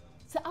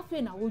se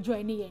afi na wo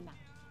join ne ye na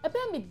ebe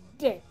me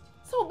de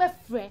se wo be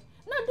frɛ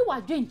na de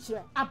w'adwen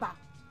kyerɛ aba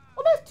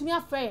wo be tumi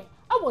afrɛ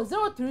awo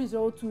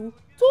 0302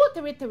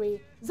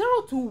 233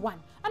 021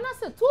 and I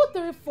say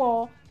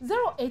 234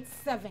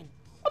 087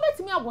 wo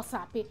be tumi a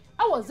WhatsApp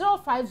awo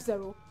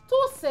 050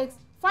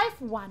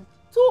 2651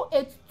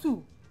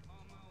 282.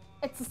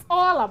 It is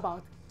all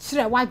about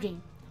Kyere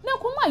W'adwen na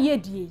koma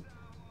yedie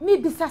me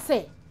bisa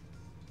se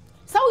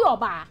wo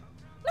yoba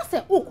na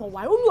se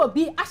ukoware uni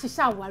obi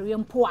ahyehya aware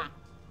mpo a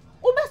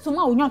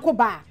obesoma onyanko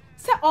ba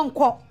se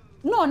onko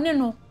no ne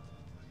no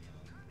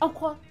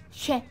onko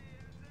hwe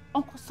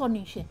onko so ne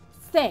hwe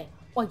se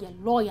oye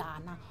lawyer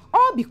na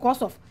all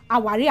because of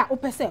aware a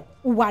opese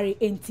uware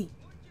enti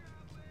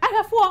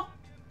ahwefo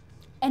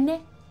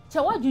ene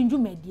Kyere W'adwen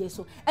dwumadie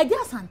so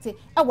Eja sante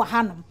e wa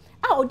hanom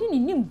a odi ni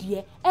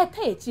nimdie e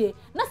ka eche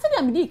na se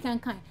dem di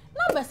kankan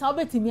na besa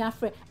obetimi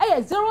afre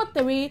e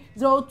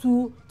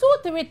 0302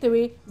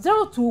 233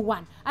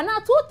 021 and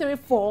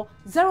 234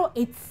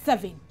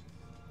 087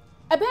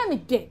 ebe me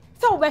de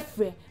se wo be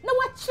frɛ na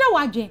wa Kyere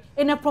W'adwen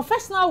in a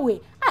professional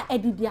way a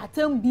edidi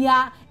atam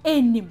bia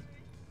enim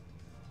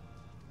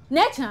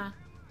na cha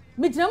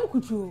me gyina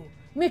mkutu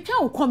me twa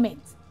wo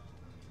comment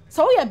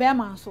so wo ye be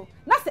man so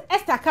na se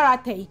Esther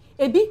character yi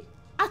ebi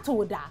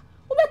ato da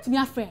wo betimi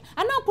afrɛ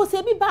ana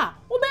pose bi ba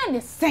wo be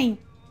ne sen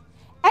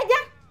eja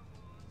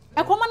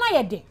ekoma na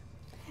ye de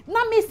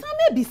na me san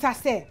me bisa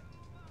se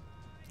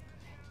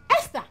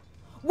Esther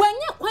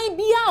wanya kwan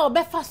bia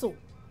obefa so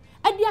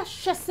ade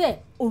ahwe se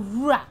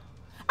Owura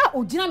a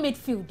ogina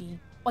midfield yi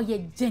oye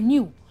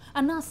genuine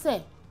ana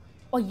se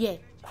oye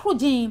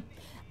krojin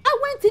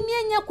awantimi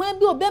anya kwan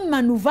bi obe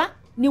maneuver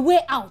ni way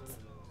out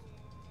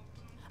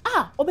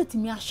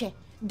obetimi ahwe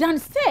dan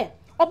se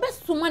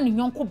obesuma ne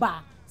nyonko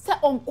ba se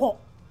onko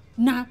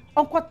na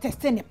onko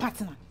test ne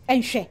partner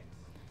enhwe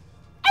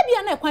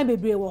ebia na kwan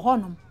bebre wo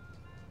honom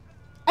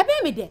ebe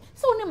me de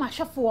se woni ma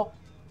hwefo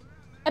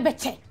ebe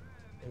che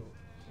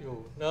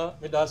yo na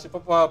me da se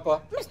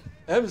papa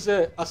em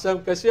se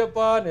asem kese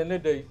pa ne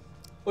dai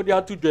odi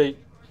atu dai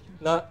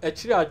na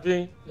Kyere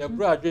W'adwen na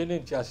bro adwen ne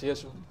ntiase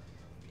so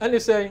ani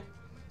se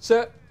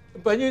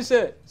banyin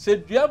se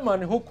dua ma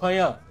ne ho kwan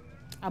a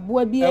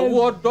aboa bi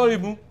ewo dori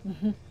mu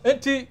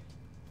enti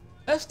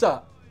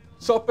Esther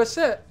so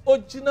pese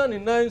ogina ne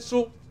nan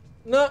so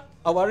na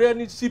aware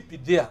ni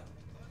sipide a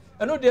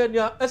eno de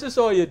ania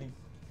esese oyedi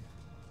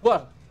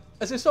one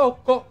esese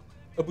okọ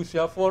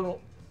abusuafo no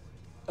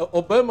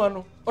obema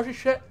no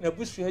ohwehwe na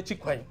abusua achi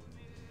kwan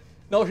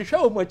na ohwehwe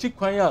o mu achi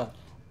kwan a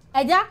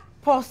eja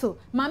poso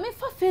mama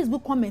fa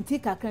Facebook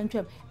comment kakra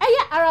ntwem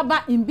eye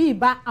araba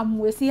imbiba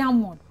amwesi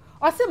hamon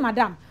o say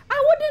madam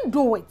I wouldn't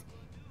do it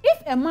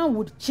if a man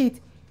would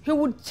cheat he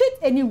would cheat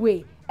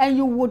anyway and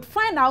you would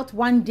find out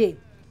one day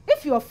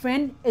if your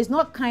friend is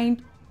not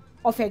kind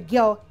of a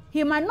girl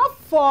he might not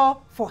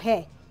fall for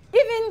her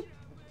even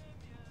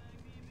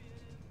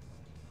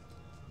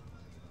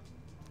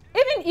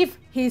if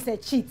he is a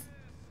cheat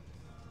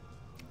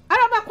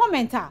araba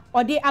commenter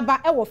or the aba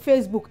ewo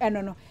Facebook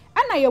eno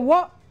ana ye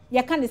wo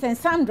ye can say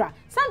Sandra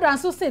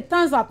so say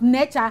thumbs up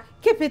nature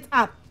keep it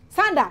up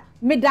Sanda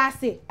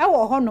medase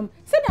ewo honom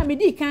se na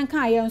medi kan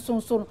ye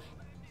nsonso no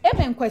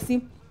even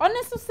kwasi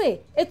honestly say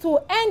it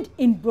will end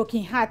in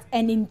broken hearts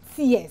and in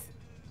tears.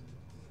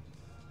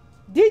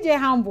 DJ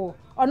Humble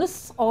on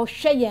us or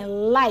share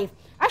life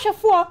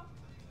ashafo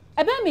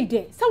ebe me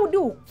de se wo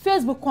do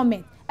Facebook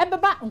comment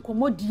ebeba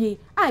nkomodie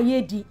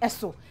aye di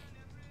eso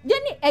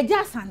yeni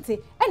eja asante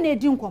e na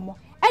edi nkomo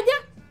eja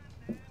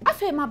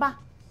afa maba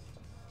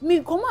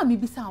mi komo a mi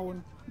bisa wo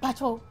no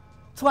bacho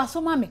to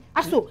asoma me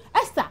aso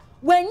Esther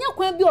when you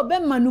can be obe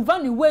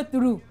maneuver the way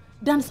through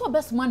than so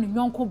best man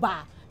nyonko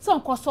ba so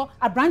nkoso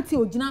abranti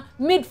ogina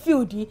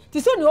midfield ti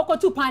so ni oko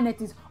two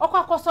penalties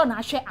okoso na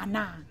ahwe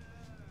ana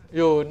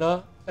yo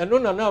na eno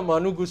na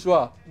manu guso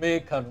a me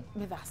ka no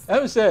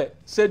em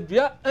se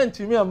dua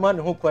antimi ama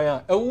ne ho kwan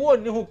a ewo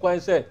ni ho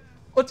kwan se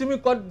otimi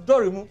ko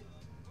dore mu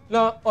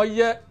na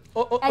oye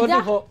oni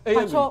ho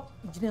pacho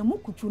gina mu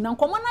kutu na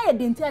nkomo na ye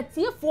denti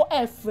atiefo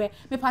efre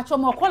me pacho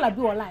me okola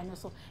bi online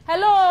so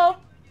hello.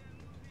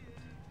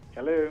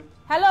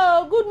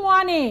 Hello, good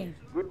morning.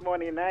 Good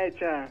morning,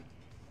 Naicha.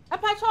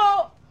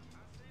 Apacho,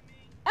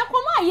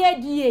 ekoma ye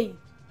die.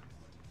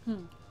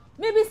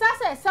 Maybe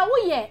sa wo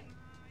ye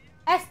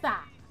Esther,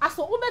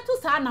 aso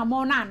ubetu sa na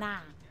mo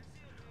na.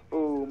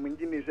 Oh,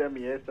 minjini se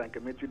mi Esther nke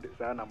metu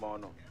sa na mo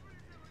no.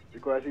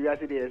 Because you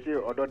see the say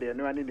odo de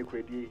no ani ni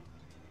kwedi.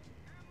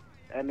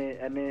 Any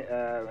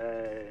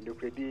no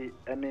kwedi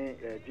any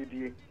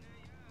GD.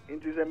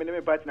 Into se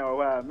me partner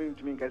wa me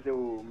ntumi nka se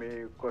o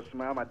me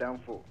kosma madam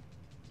for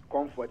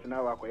comfort na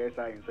wa koye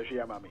sa in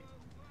social mama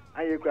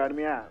aye kura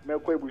me a me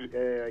ko ebu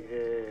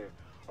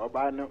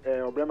oba no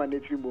obrema na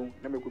trimu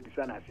na me ko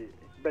bisa na se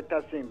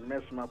better thing me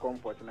sma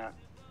comfort na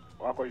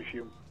wa ko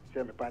hwehwem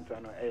se me panta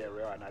no e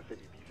rewa na se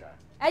bisa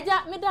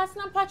eja me das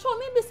na patrol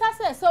me bisa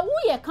se so wo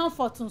ye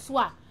comfort nso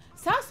a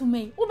sa so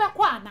me wo be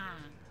kwa na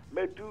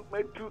metu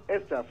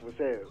Esther for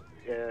say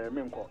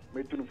me nko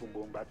metu no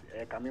fumbo but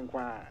ka me nko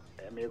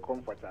a me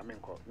comfort a me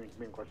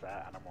nko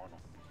sa anamo no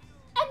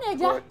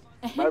eja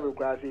Bible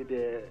class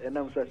the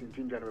enam so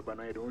sintinja no be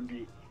na e don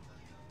di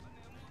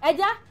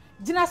eja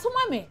gina so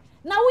mame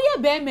na wo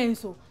ye be men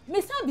so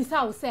me san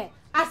bisa wo say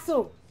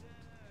aso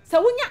se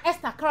wonya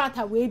Esther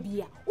character we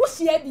bia wo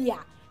hia bia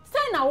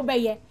sai na wo be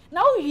ye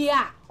na wo hia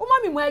a wo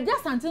mame mu eja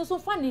santin so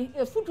fa ni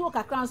futuo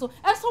kakran so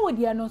eso wo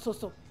de no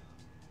so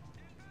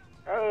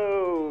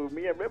oh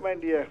me e be man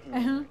dia e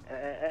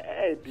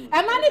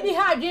mani bi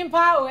ha adwen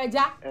pa o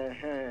eja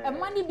e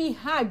mani bi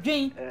ha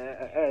adwen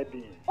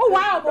di o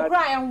wa o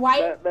cry and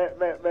why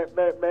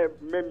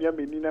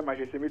me ni na ma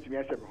hwese metumi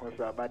ahye me ho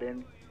so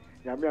abaden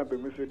nyame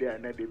abemu so dia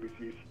na de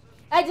bisi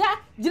eja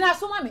gina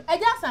so mame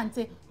eja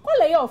sante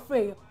kole ye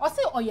ofrey o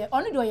se oye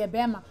onu de oye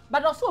bema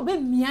but o so obe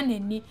mia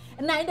nani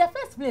na in the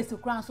first place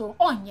kran so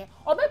onye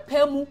obe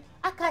pemu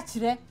aka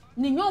kire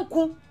ni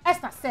nyonku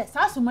Esther says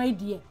asuma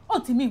idie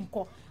otimi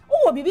nko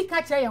wo bibi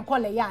ka kire ye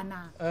nkole ya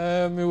na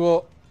mi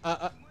wo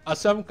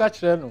asam ka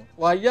kire no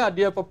wa ya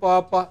de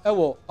papa e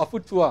wo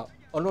afutu a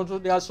ono to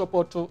dey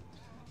support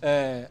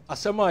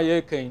asema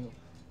ye kan no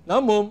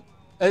na mom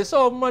e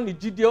so ma ni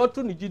gidie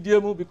oto ni gidie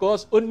mu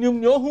because onim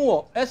ni ohu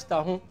wo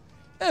Esther ho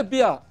e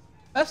bia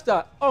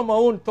Esther o ma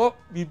won to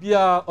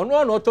bibia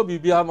ono na oto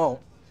bibia ma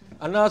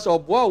ana so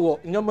boa wo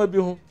nyama bi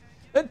ho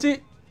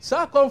enti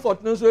sa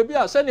comfort no so e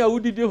bia se ne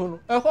awudidi ho no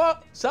e ho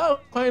sa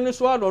kwan no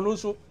so ano no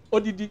so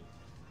odidi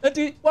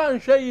enti wan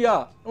hwe yi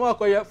a no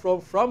akoye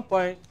from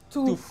point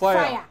to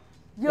fire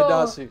yo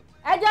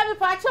eja bi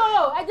pacho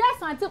eja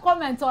santi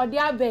comment odi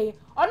abey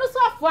onu so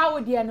afo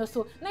awode no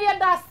so na ye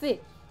da se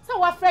se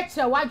wa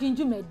fracture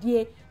wadwinju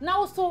medie na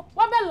wo so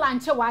wa be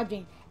lanche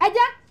wadwin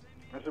eja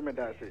so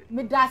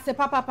me da se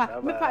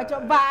papa me pacho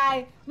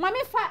bye mami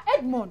fa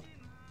Edmond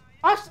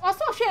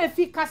also share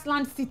fi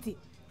Casland City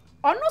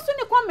onu so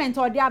ni comment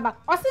odi aba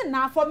o se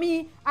na for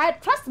me I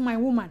trust my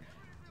woman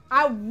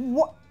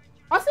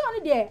also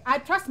only there I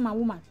trust my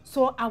woman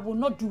so I will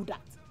not do that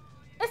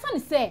esa ni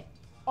say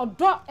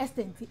odo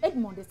Esther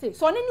Edmond dey say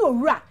so oni ni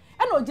Owura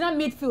e na ogina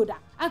midfielder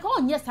anka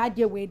onye sa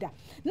de we da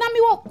na me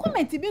wo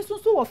comment bi nso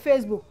wo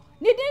Facebook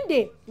ni din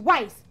dey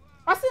wise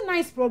also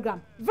nice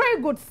program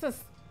very good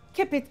sis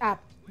keep it up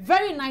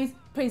very nice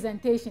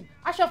presentation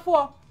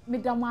ashafo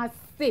medama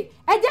say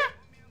eja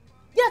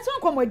ya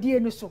ton komodie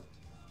no so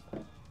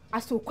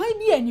aso kwan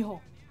bi ani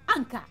ho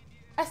anka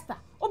Esther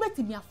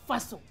obetimi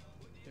afaso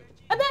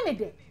ebe me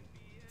de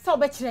so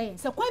be kire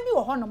se kwan bi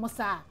wo ho no mo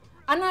sa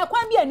ana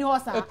kwan bi ani ho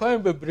sa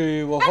kwan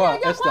bebre wo ho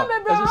Esther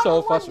esi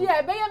so faso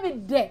be ya me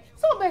de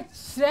so be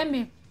kire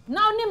me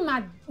na oni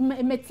ma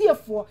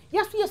metiefo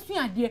yesu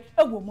ade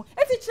ewo mu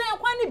eti kire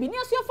kwan ni bi ni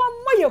yesu fo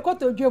moye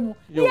kotodwemu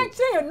ye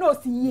kire no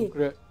si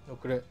ye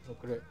okre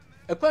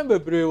kwan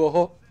bebre wo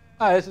ho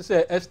a esi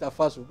se Esther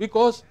faso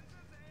because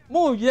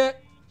mo ye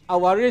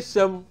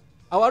awaresem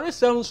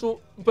so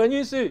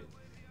mpanyin se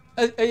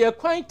ye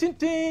kwan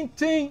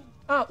tintin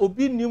a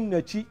obi nim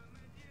nachi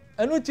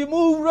eno ti mu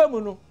wura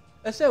mu no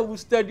ese we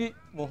study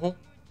mo ho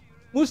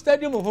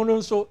no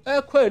nso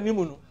ekwa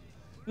animu no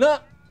na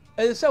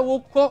ese wo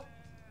kọ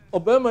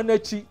obema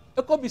nachi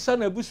ekọ bisa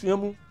na abusua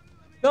mu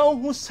na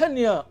ohu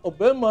sane a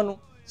obema no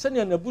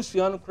sɛnea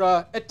n'abusua no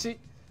koraa ɛte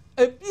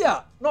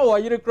ebia na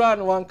wɔyere koraa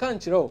no wanka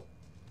nkyerɛ o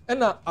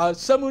ɛna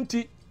asɛm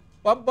nti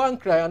waba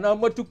nkran anaa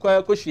matu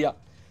kwan akɔhyia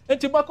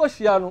enti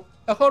makɔhyia no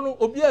ɛhɔ no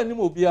obi anim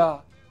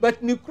obiara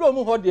but ne kurom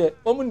hɔ deɛ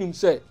wɔn nim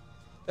sɛ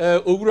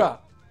owura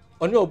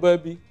ɔne ɔbaa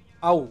bi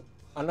awo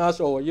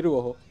anaasɛ ɔyere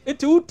wɔ hɔ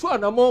enti wotu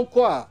anamɔ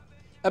nkɔ a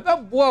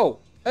ɛbɛboa o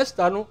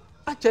Esther no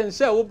akyɛn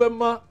sɛ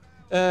wobɛma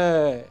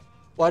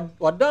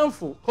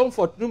wadanfo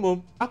comfort no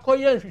mom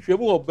akɔyɛ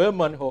nhwehwɛmu wɔ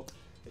bɛrima no hɔ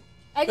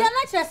ɛgya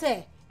na kyerɛ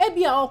sɛ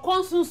ebi a ɔkɔ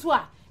nso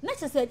a na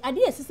kyerɛ sɛ ade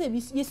ɛsɛ sɛ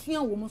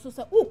yɛsua wɔ mu nso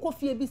sɛ wokɔ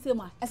fie bi sɛ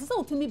mu a ɛsɛ sɛ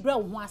wotumi brɛ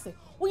wo ho ase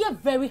woyɛ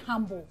very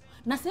humble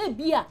na sɛ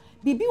ebi a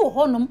biribi wɔ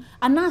hɔnom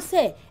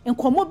anaasɛ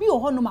nkɔmmɔ bi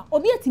wɔ hɔnom a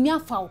obi atumi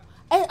afa wo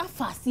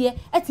afa aseɛ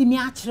atumi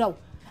akyerɛ wo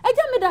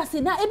ɛgya me da se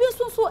na ebi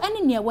nso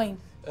ɛne neɛ wɛn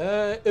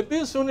ebi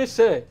nso ne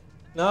sɛ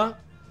na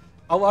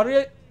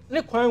aware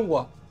ne kwan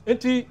wɔ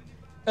nti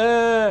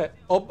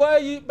ɔbaa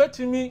yi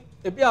bɛtumi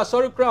ebi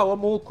asɔre koraa a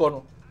wɔn kɔ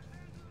no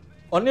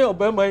ɔne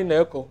ɔbɛrima yi na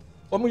ɛkɔ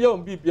wɔn yɛ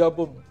wɔn biribi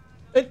abɔ mu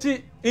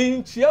nti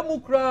nkyia mu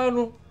koraa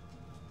no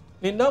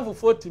ne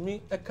nanfofoɔ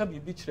tumi ɛka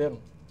biribi kyerɛ no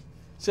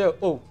sɛ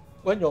o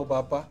wɔnyɛ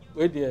ɔbaapa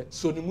wei deɛ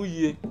so ne mu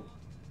yie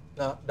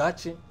na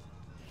daakye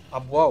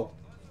aboa o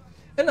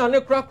ɛna ne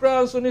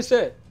korakora nso ne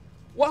sɛ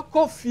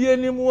wakɔ fie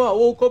ne mu a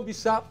wɔkɔ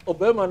bisa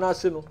ɔbɛrima no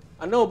ase no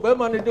anaa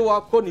ɔbɛrima no de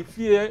wakɔ ne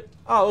fie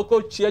a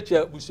wɔkɔ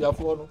kyiakyia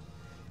busuafoɔ no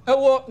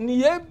ɛwɔ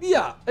nneyɛe bi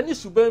a ɛne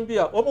suban bi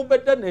a wɔn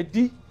bɛda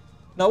n'adi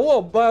na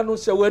wɔ ɔbaa no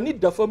sɛ w'ani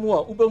da fam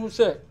a wobɛhu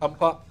sɛ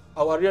ampa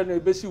awareɛ no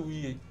ebesi wo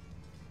yie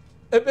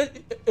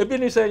ebi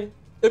ni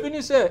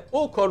sɛ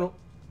wokɔ no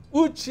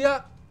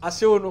wokyia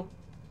asew no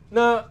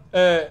na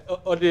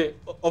ɔde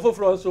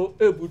ɔfoforɔ nso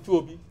ebutu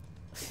obi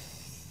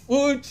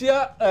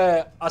wokyia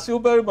asew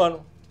barima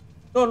no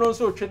na ɔno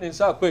nso otwe ne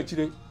nsa akɔ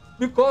akyire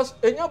because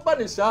enya ba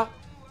ne saa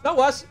na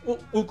was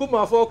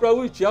ukumafoɔ koraa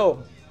wokyia wɔn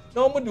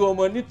na wɔn de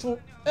wɔn ani to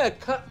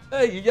ɛka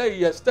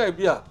ɛyiyɛ style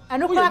bi a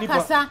woyɛ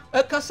nipa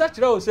ɛkasa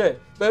kyerɛ wo sɛ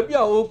baabi a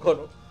wokɔ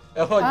no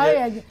ɛhɔ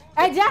nyɛ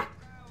ɛgya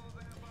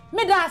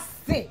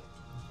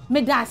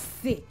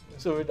medase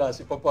so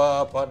medase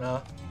papaapa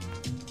na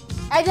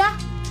ɛgya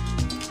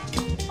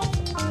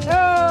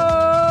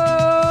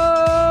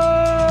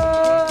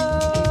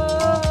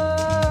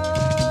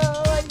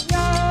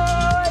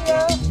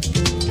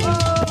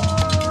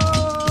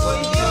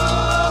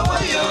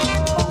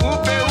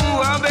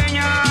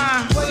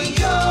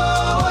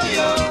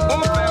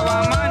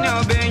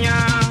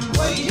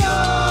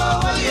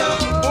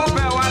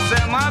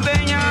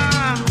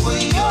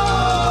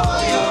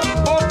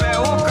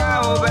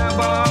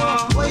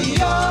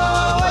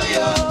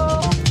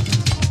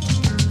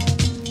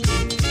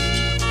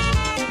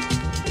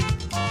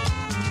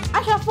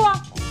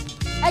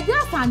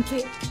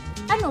ante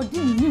ana odi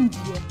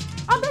nimdie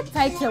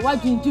abɛtai kyerɛ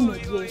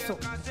wadwendwumadie so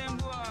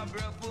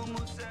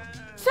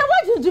sɛ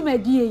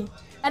wadwendwumadie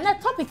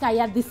ɛna topic a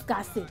ya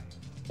discussing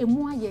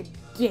emu ayɛ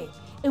dɛ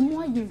emu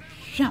ayɛ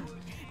hwam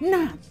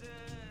na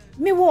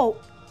me wo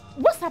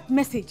WhatsApp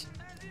message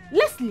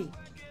Leslie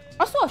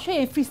also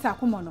share a free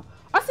sakumo no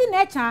also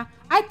nature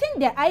I think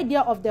the idea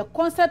of the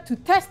concept to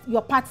test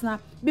your partner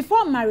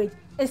before marriage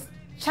is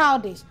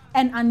childish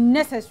and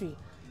unnecessary.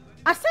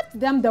 Accept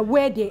them the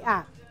way they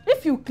are.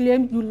 If you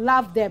claim you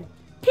love them,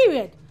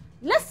 period.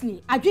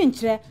 Leslie,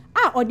 adwenkyerɛ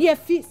a ɔde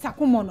afi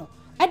sakumo no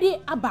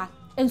ɛde aba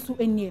enso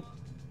enie.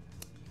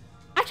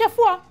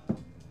 Ahwɛfoɔ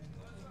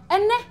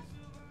enne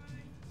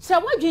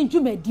sɛ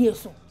wadwendwumadie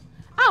so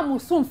a mo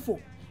somfo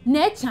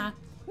na ɛkya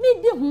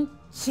me di ho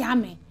hyia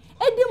me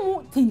edi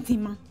mu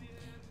tintima.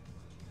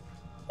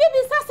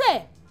 Bibi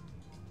sase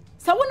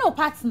sɛ wo ne wo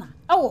partner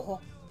ɛwɔ hɔ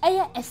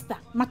ɛyɛ Esther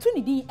mato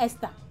ne din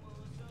Esther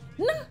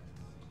na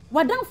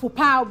wadanfo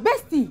paa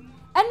bestie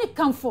any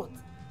comfort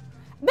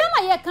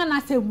bema ye kan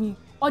asɛm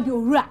ɔde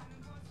owura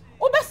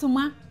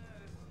wobɛsoma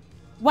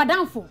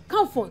wadanfo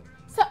comfort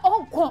sɛ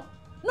ɔnkɔ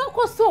na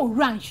ɔkɔ so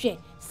owura nhwɛ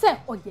sɛ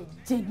ɔyɛ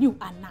genuine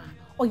ana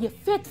ɔyɛ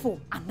faithful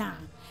ana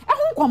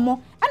ɛho nkɔmmɔ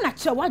ɛna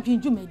kyerɛ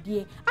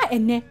wadwendwumadie a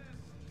ɛnɛ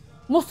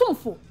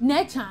mosomfo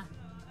na ɛkya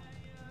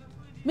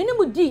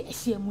menimu di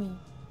ehyiamu yi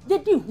de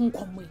di ho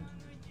nkɔmmɔ yi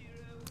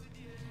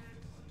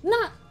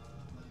na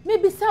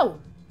mebisa wo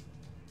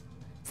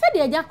sɛ de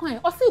agya kwan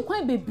ɔse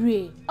kwan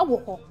bebree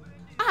ɛwɔ hɔ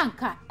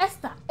anka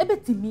Esther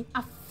ebetimi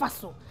afa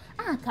so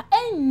anka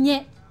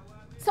enye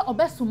sɛ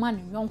ɔbɛsoma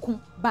ne nyɔnko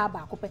baaba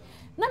akopɛ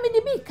na me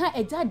de bi ka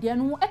agya de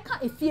no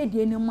ɛka efie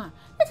de ne mu a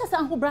ɛkyɛ sɛ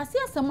ahobrase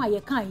asɛm a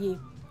yɛ kan yɛ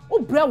wo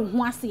brɛ wo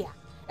ho ase a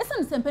ɛsɛ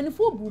ne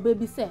sɛmpanifo bu ba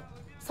bi sɛ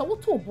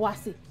woto bo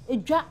ase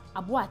edwa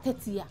abo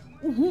atete a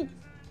uhu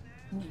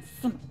ne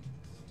so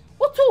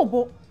woto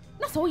bo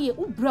na sɛ woyɛ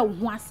wo brɛ wo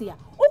ho ase a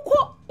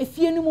wokɔ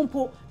efie no mu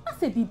mpo na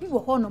sɛ bibi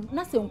wɔ hɔnom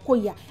na sɛ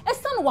nkɔ ya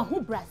ɛsa no wa ho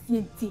brase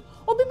nti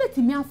obi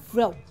betimi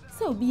afrɛw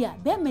sɛ obi a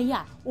bɛma yɛ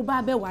a wo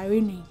ba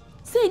bɛware ni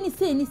sei ni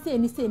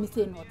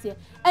no ɔte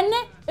ɛnɛ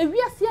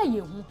ewiase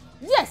ayɛ hu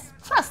yes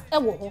trust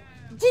ɛwɔ hɔ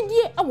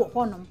gidie ɛwɔ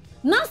hɔnom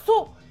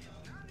nanso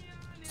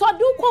sɛ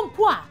do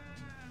kompo a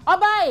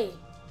ɔbae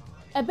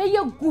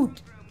ɛbɛyɛ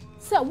good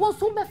sɛ wo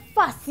so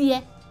bɛfa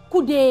aseɛ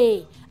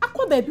kude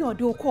akɔ baabi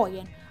ɔde wo kɔɔ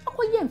yɛn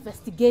okoye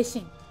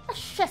investigation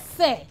ahwe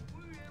se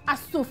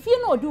asofie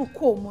na odi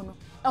uko mu no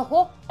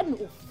eho na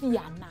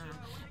ofia na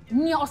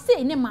ni o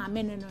se ne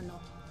maame no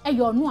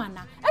eyo no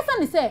ana esa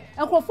ni se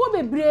enkrofo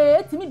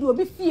bebre timi de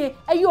obi fie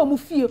eyo mu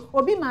fie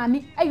obi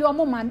maame eyo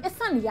mu maame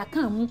esa ni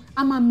yakan mu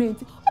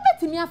amamenti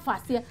obetimi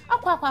afase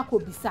akwa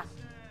bisa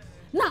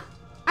na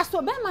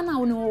asobe ma na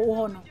wo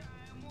no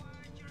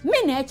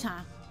me na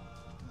echa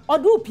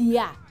odu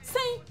pia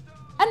sen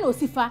ena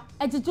osifa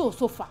ejeje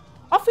osofa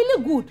o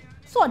feel good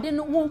so de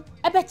no wo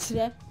ebe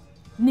kire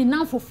ni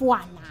nanfofo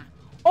ana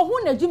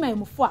ohun na djuma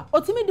emufo a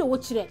otimi de wo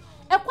kire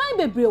ekwan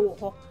bebre wo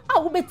ho a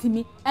wo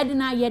betimi ede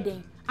na aye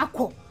den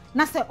akọ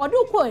na se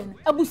odu ko en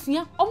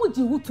abusua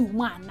omuji wutu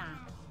mu ana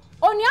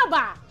oni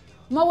aba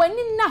ma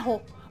wani na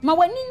ho ma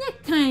wani nye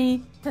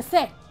kan te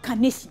se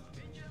kaneshi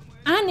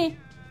ani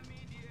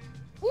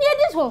nie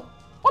dis ho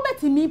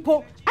obetimi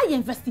po aye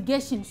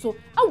investigation so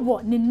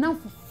awo ne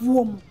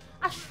nanfofuo mu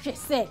ahwe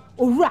se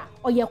owura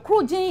oye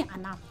krojin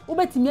ana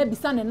obetimi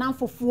abisa ne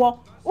nanfofuo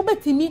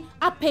obetimi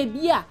apa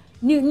bia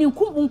ni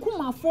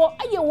nkumafo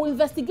aye wo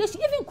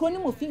investigation even kroni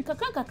mo fin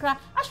kakra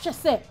ahwe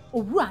se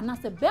owura na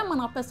se be ma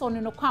na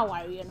person no kwa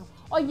aware no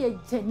oye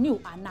genuine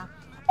ana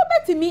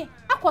obetimi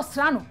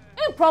akosra no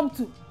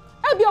impromptu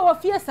ebia wo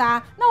fie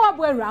saa na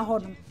wabo awura ho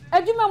no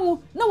adwuma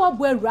mu na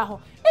wabo awura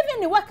ho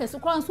even the workers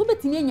kwan so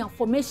betimi anya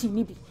information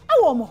ni bi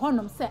awo mo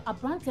honom se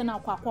abrante na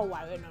akwa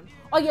ware no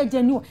oye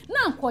genuine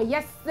na anko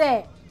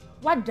yese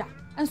wada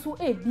enso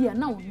ebia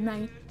na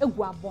onan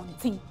egu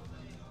abonten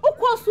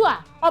ukwoso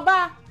a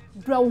oba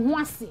bra wo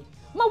ase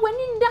ma wani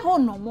nda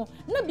honom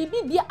na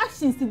bibibia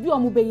actions bi o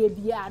mo beye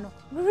bia no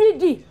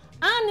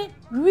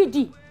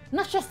ready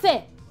na hwe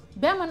se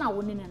be ma na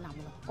woni ne nam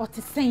no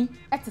otesen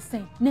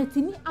etesen na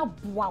timi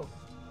aboa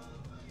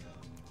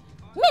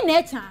me na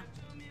echa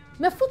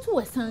me futu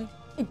wesan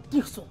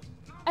ediso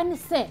ene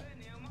se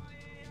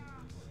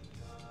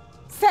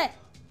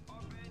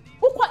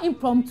ukwa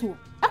impromptu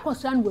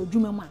akosra no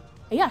adwuma mu a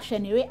eya hwe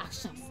ne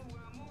reactions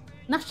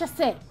na hwe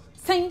se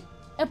sen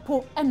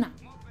epo ena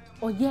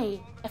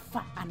oye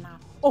efa ana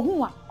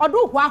ohun a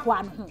odo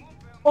hwa no ho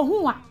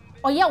ohun a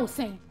oye wo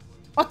sen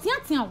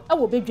oteatea wo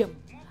ewo bedwam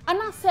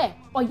ana se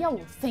oye wo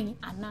sen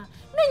ana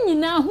na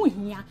nyina ho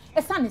hia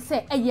esa ne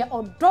se eye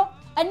odo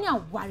ene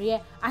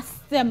aware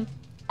asem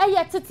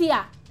eye tete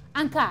a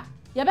anka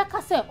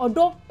yebeka se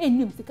odo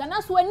enim sika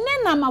na so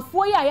ene na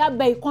mafo ya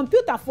bai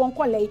computer fo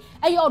nkole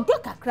eye odo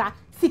kakra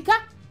sika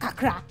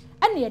kakra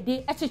ene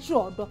yede echechire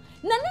odo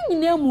na ne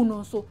nyina mu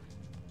no so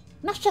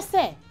na hwe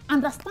se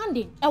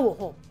understanding ewo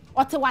ho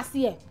ote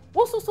wase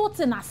wo so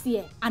te na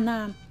se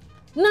ana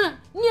na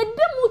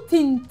nyedemu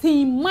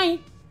tintin man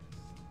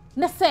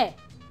na se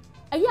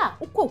aya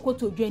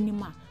ukokoto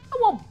dwanim a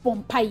awo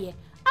bompaye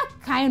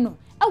akai no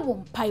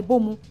ewo mpaibɔ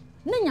mu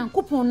na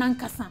nyankopon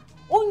nankasa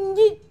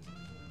onyi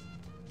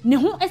ne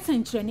ho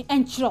esenkyere ne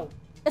enkyerɛw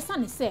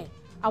esane se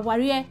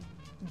aware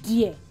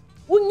die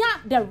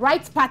unya the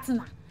right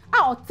partner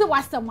a ote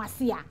wasem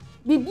wase a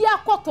bibia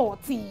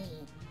kototin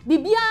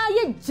bibia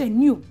ye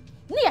genuine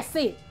ne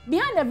yese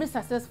behind every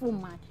successful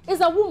man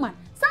is a woman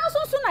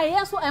sanso na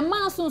yeso e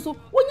man so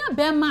unya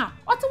be ma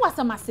ote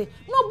wasem ase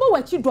no bo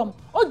wachi dom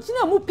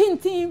ogina mu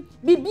pintin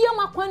bibia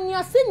makwanni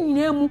ase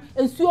nyina mu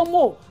ensuo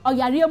mu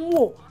oyare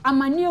mu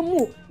amane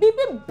mu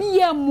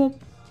bibia mu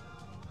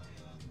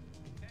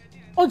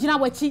ogina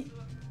wachi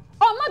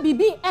oma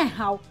bibi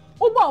enhaw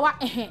ubo wa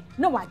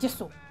na waje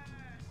so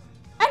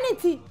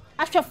aniti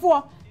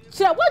ahwefo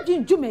kire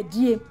wadwin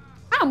dwumadie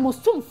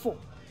amosomfo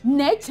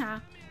na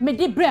echa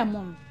mede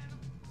bremon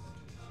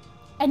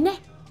ene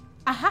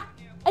aha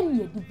ene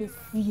yedi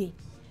besie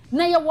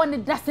na ye woni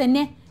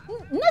dasene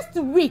next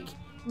week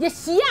ye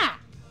hia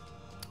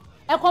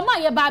ekoma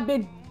ye ba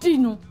bedi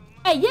no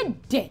eye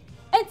de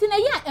enti na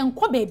ye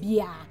enko ba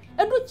bia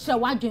edu kire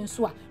wadwin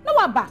so a na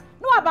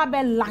waba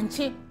be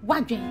lanche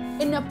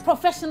wadwin in a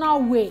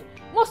professional way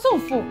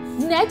mosomfo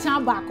na echa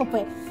ba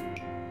akope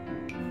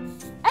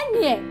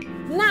ene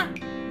na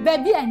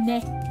baby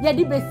ene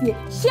yedi besie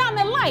share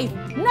me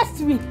live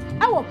next week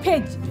our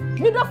page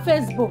Mido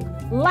Facebook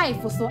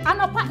live so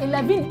anopa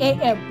 11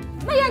 a.m.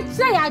 na ye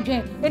share ya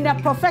adwen in a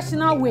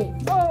professional way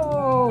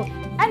oh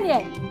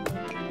ene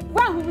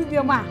wa hu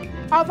bibio ma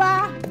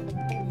oba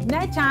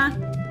na cha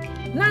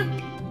na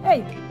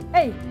hey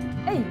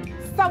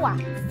sawa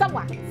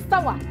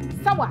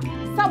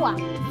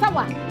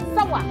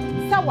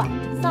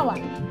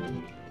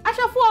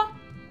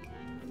ashafo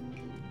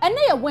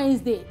ene ye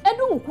Wednesday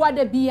edu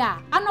ukwada bia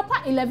anopa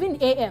 11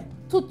 a.m.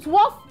 to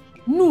 12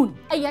 noon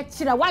eye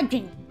kire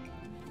wadwen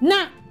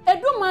na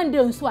edu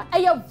Monday nso a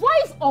eye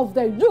voice of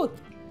the youth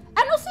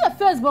and also a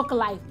Facebook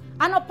live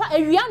anopa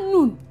ewia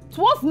noon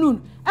 12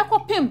 noon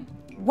ekopem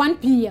 1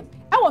 p.m.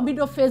 ewo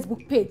Mido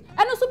Facebook page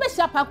and also be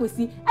share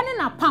pakwesi ene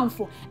na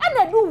pamfo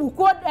ene edu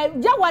wuko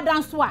jawada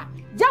nso a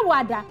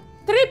jawada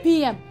 3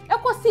 p.m.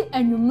 ekosi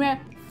enwumre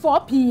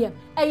 4 p.m.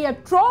 a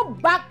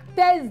throwback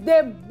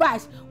Thursday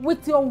bash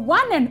with your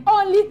one and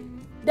only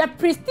the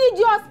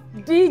prestigious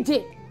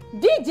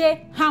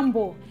DJ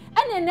Humble.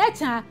 And in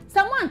nature,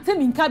 someone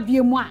telling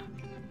Kabiemwa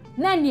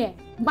Nanye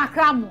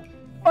Makramo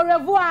Au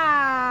revoir.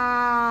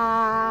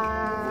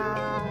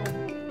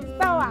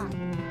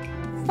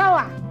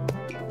 Sawa.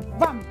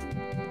 Bam.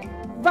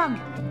 Bam.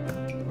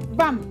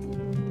 Bam.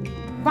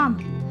 Bam.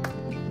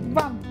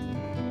 Bam.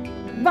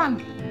 Bam.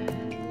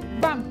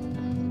 Bam.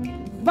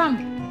 Bam.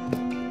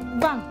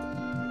 Bam.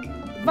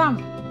 Bam.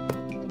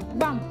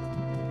 Bam.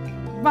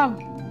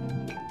 Bam.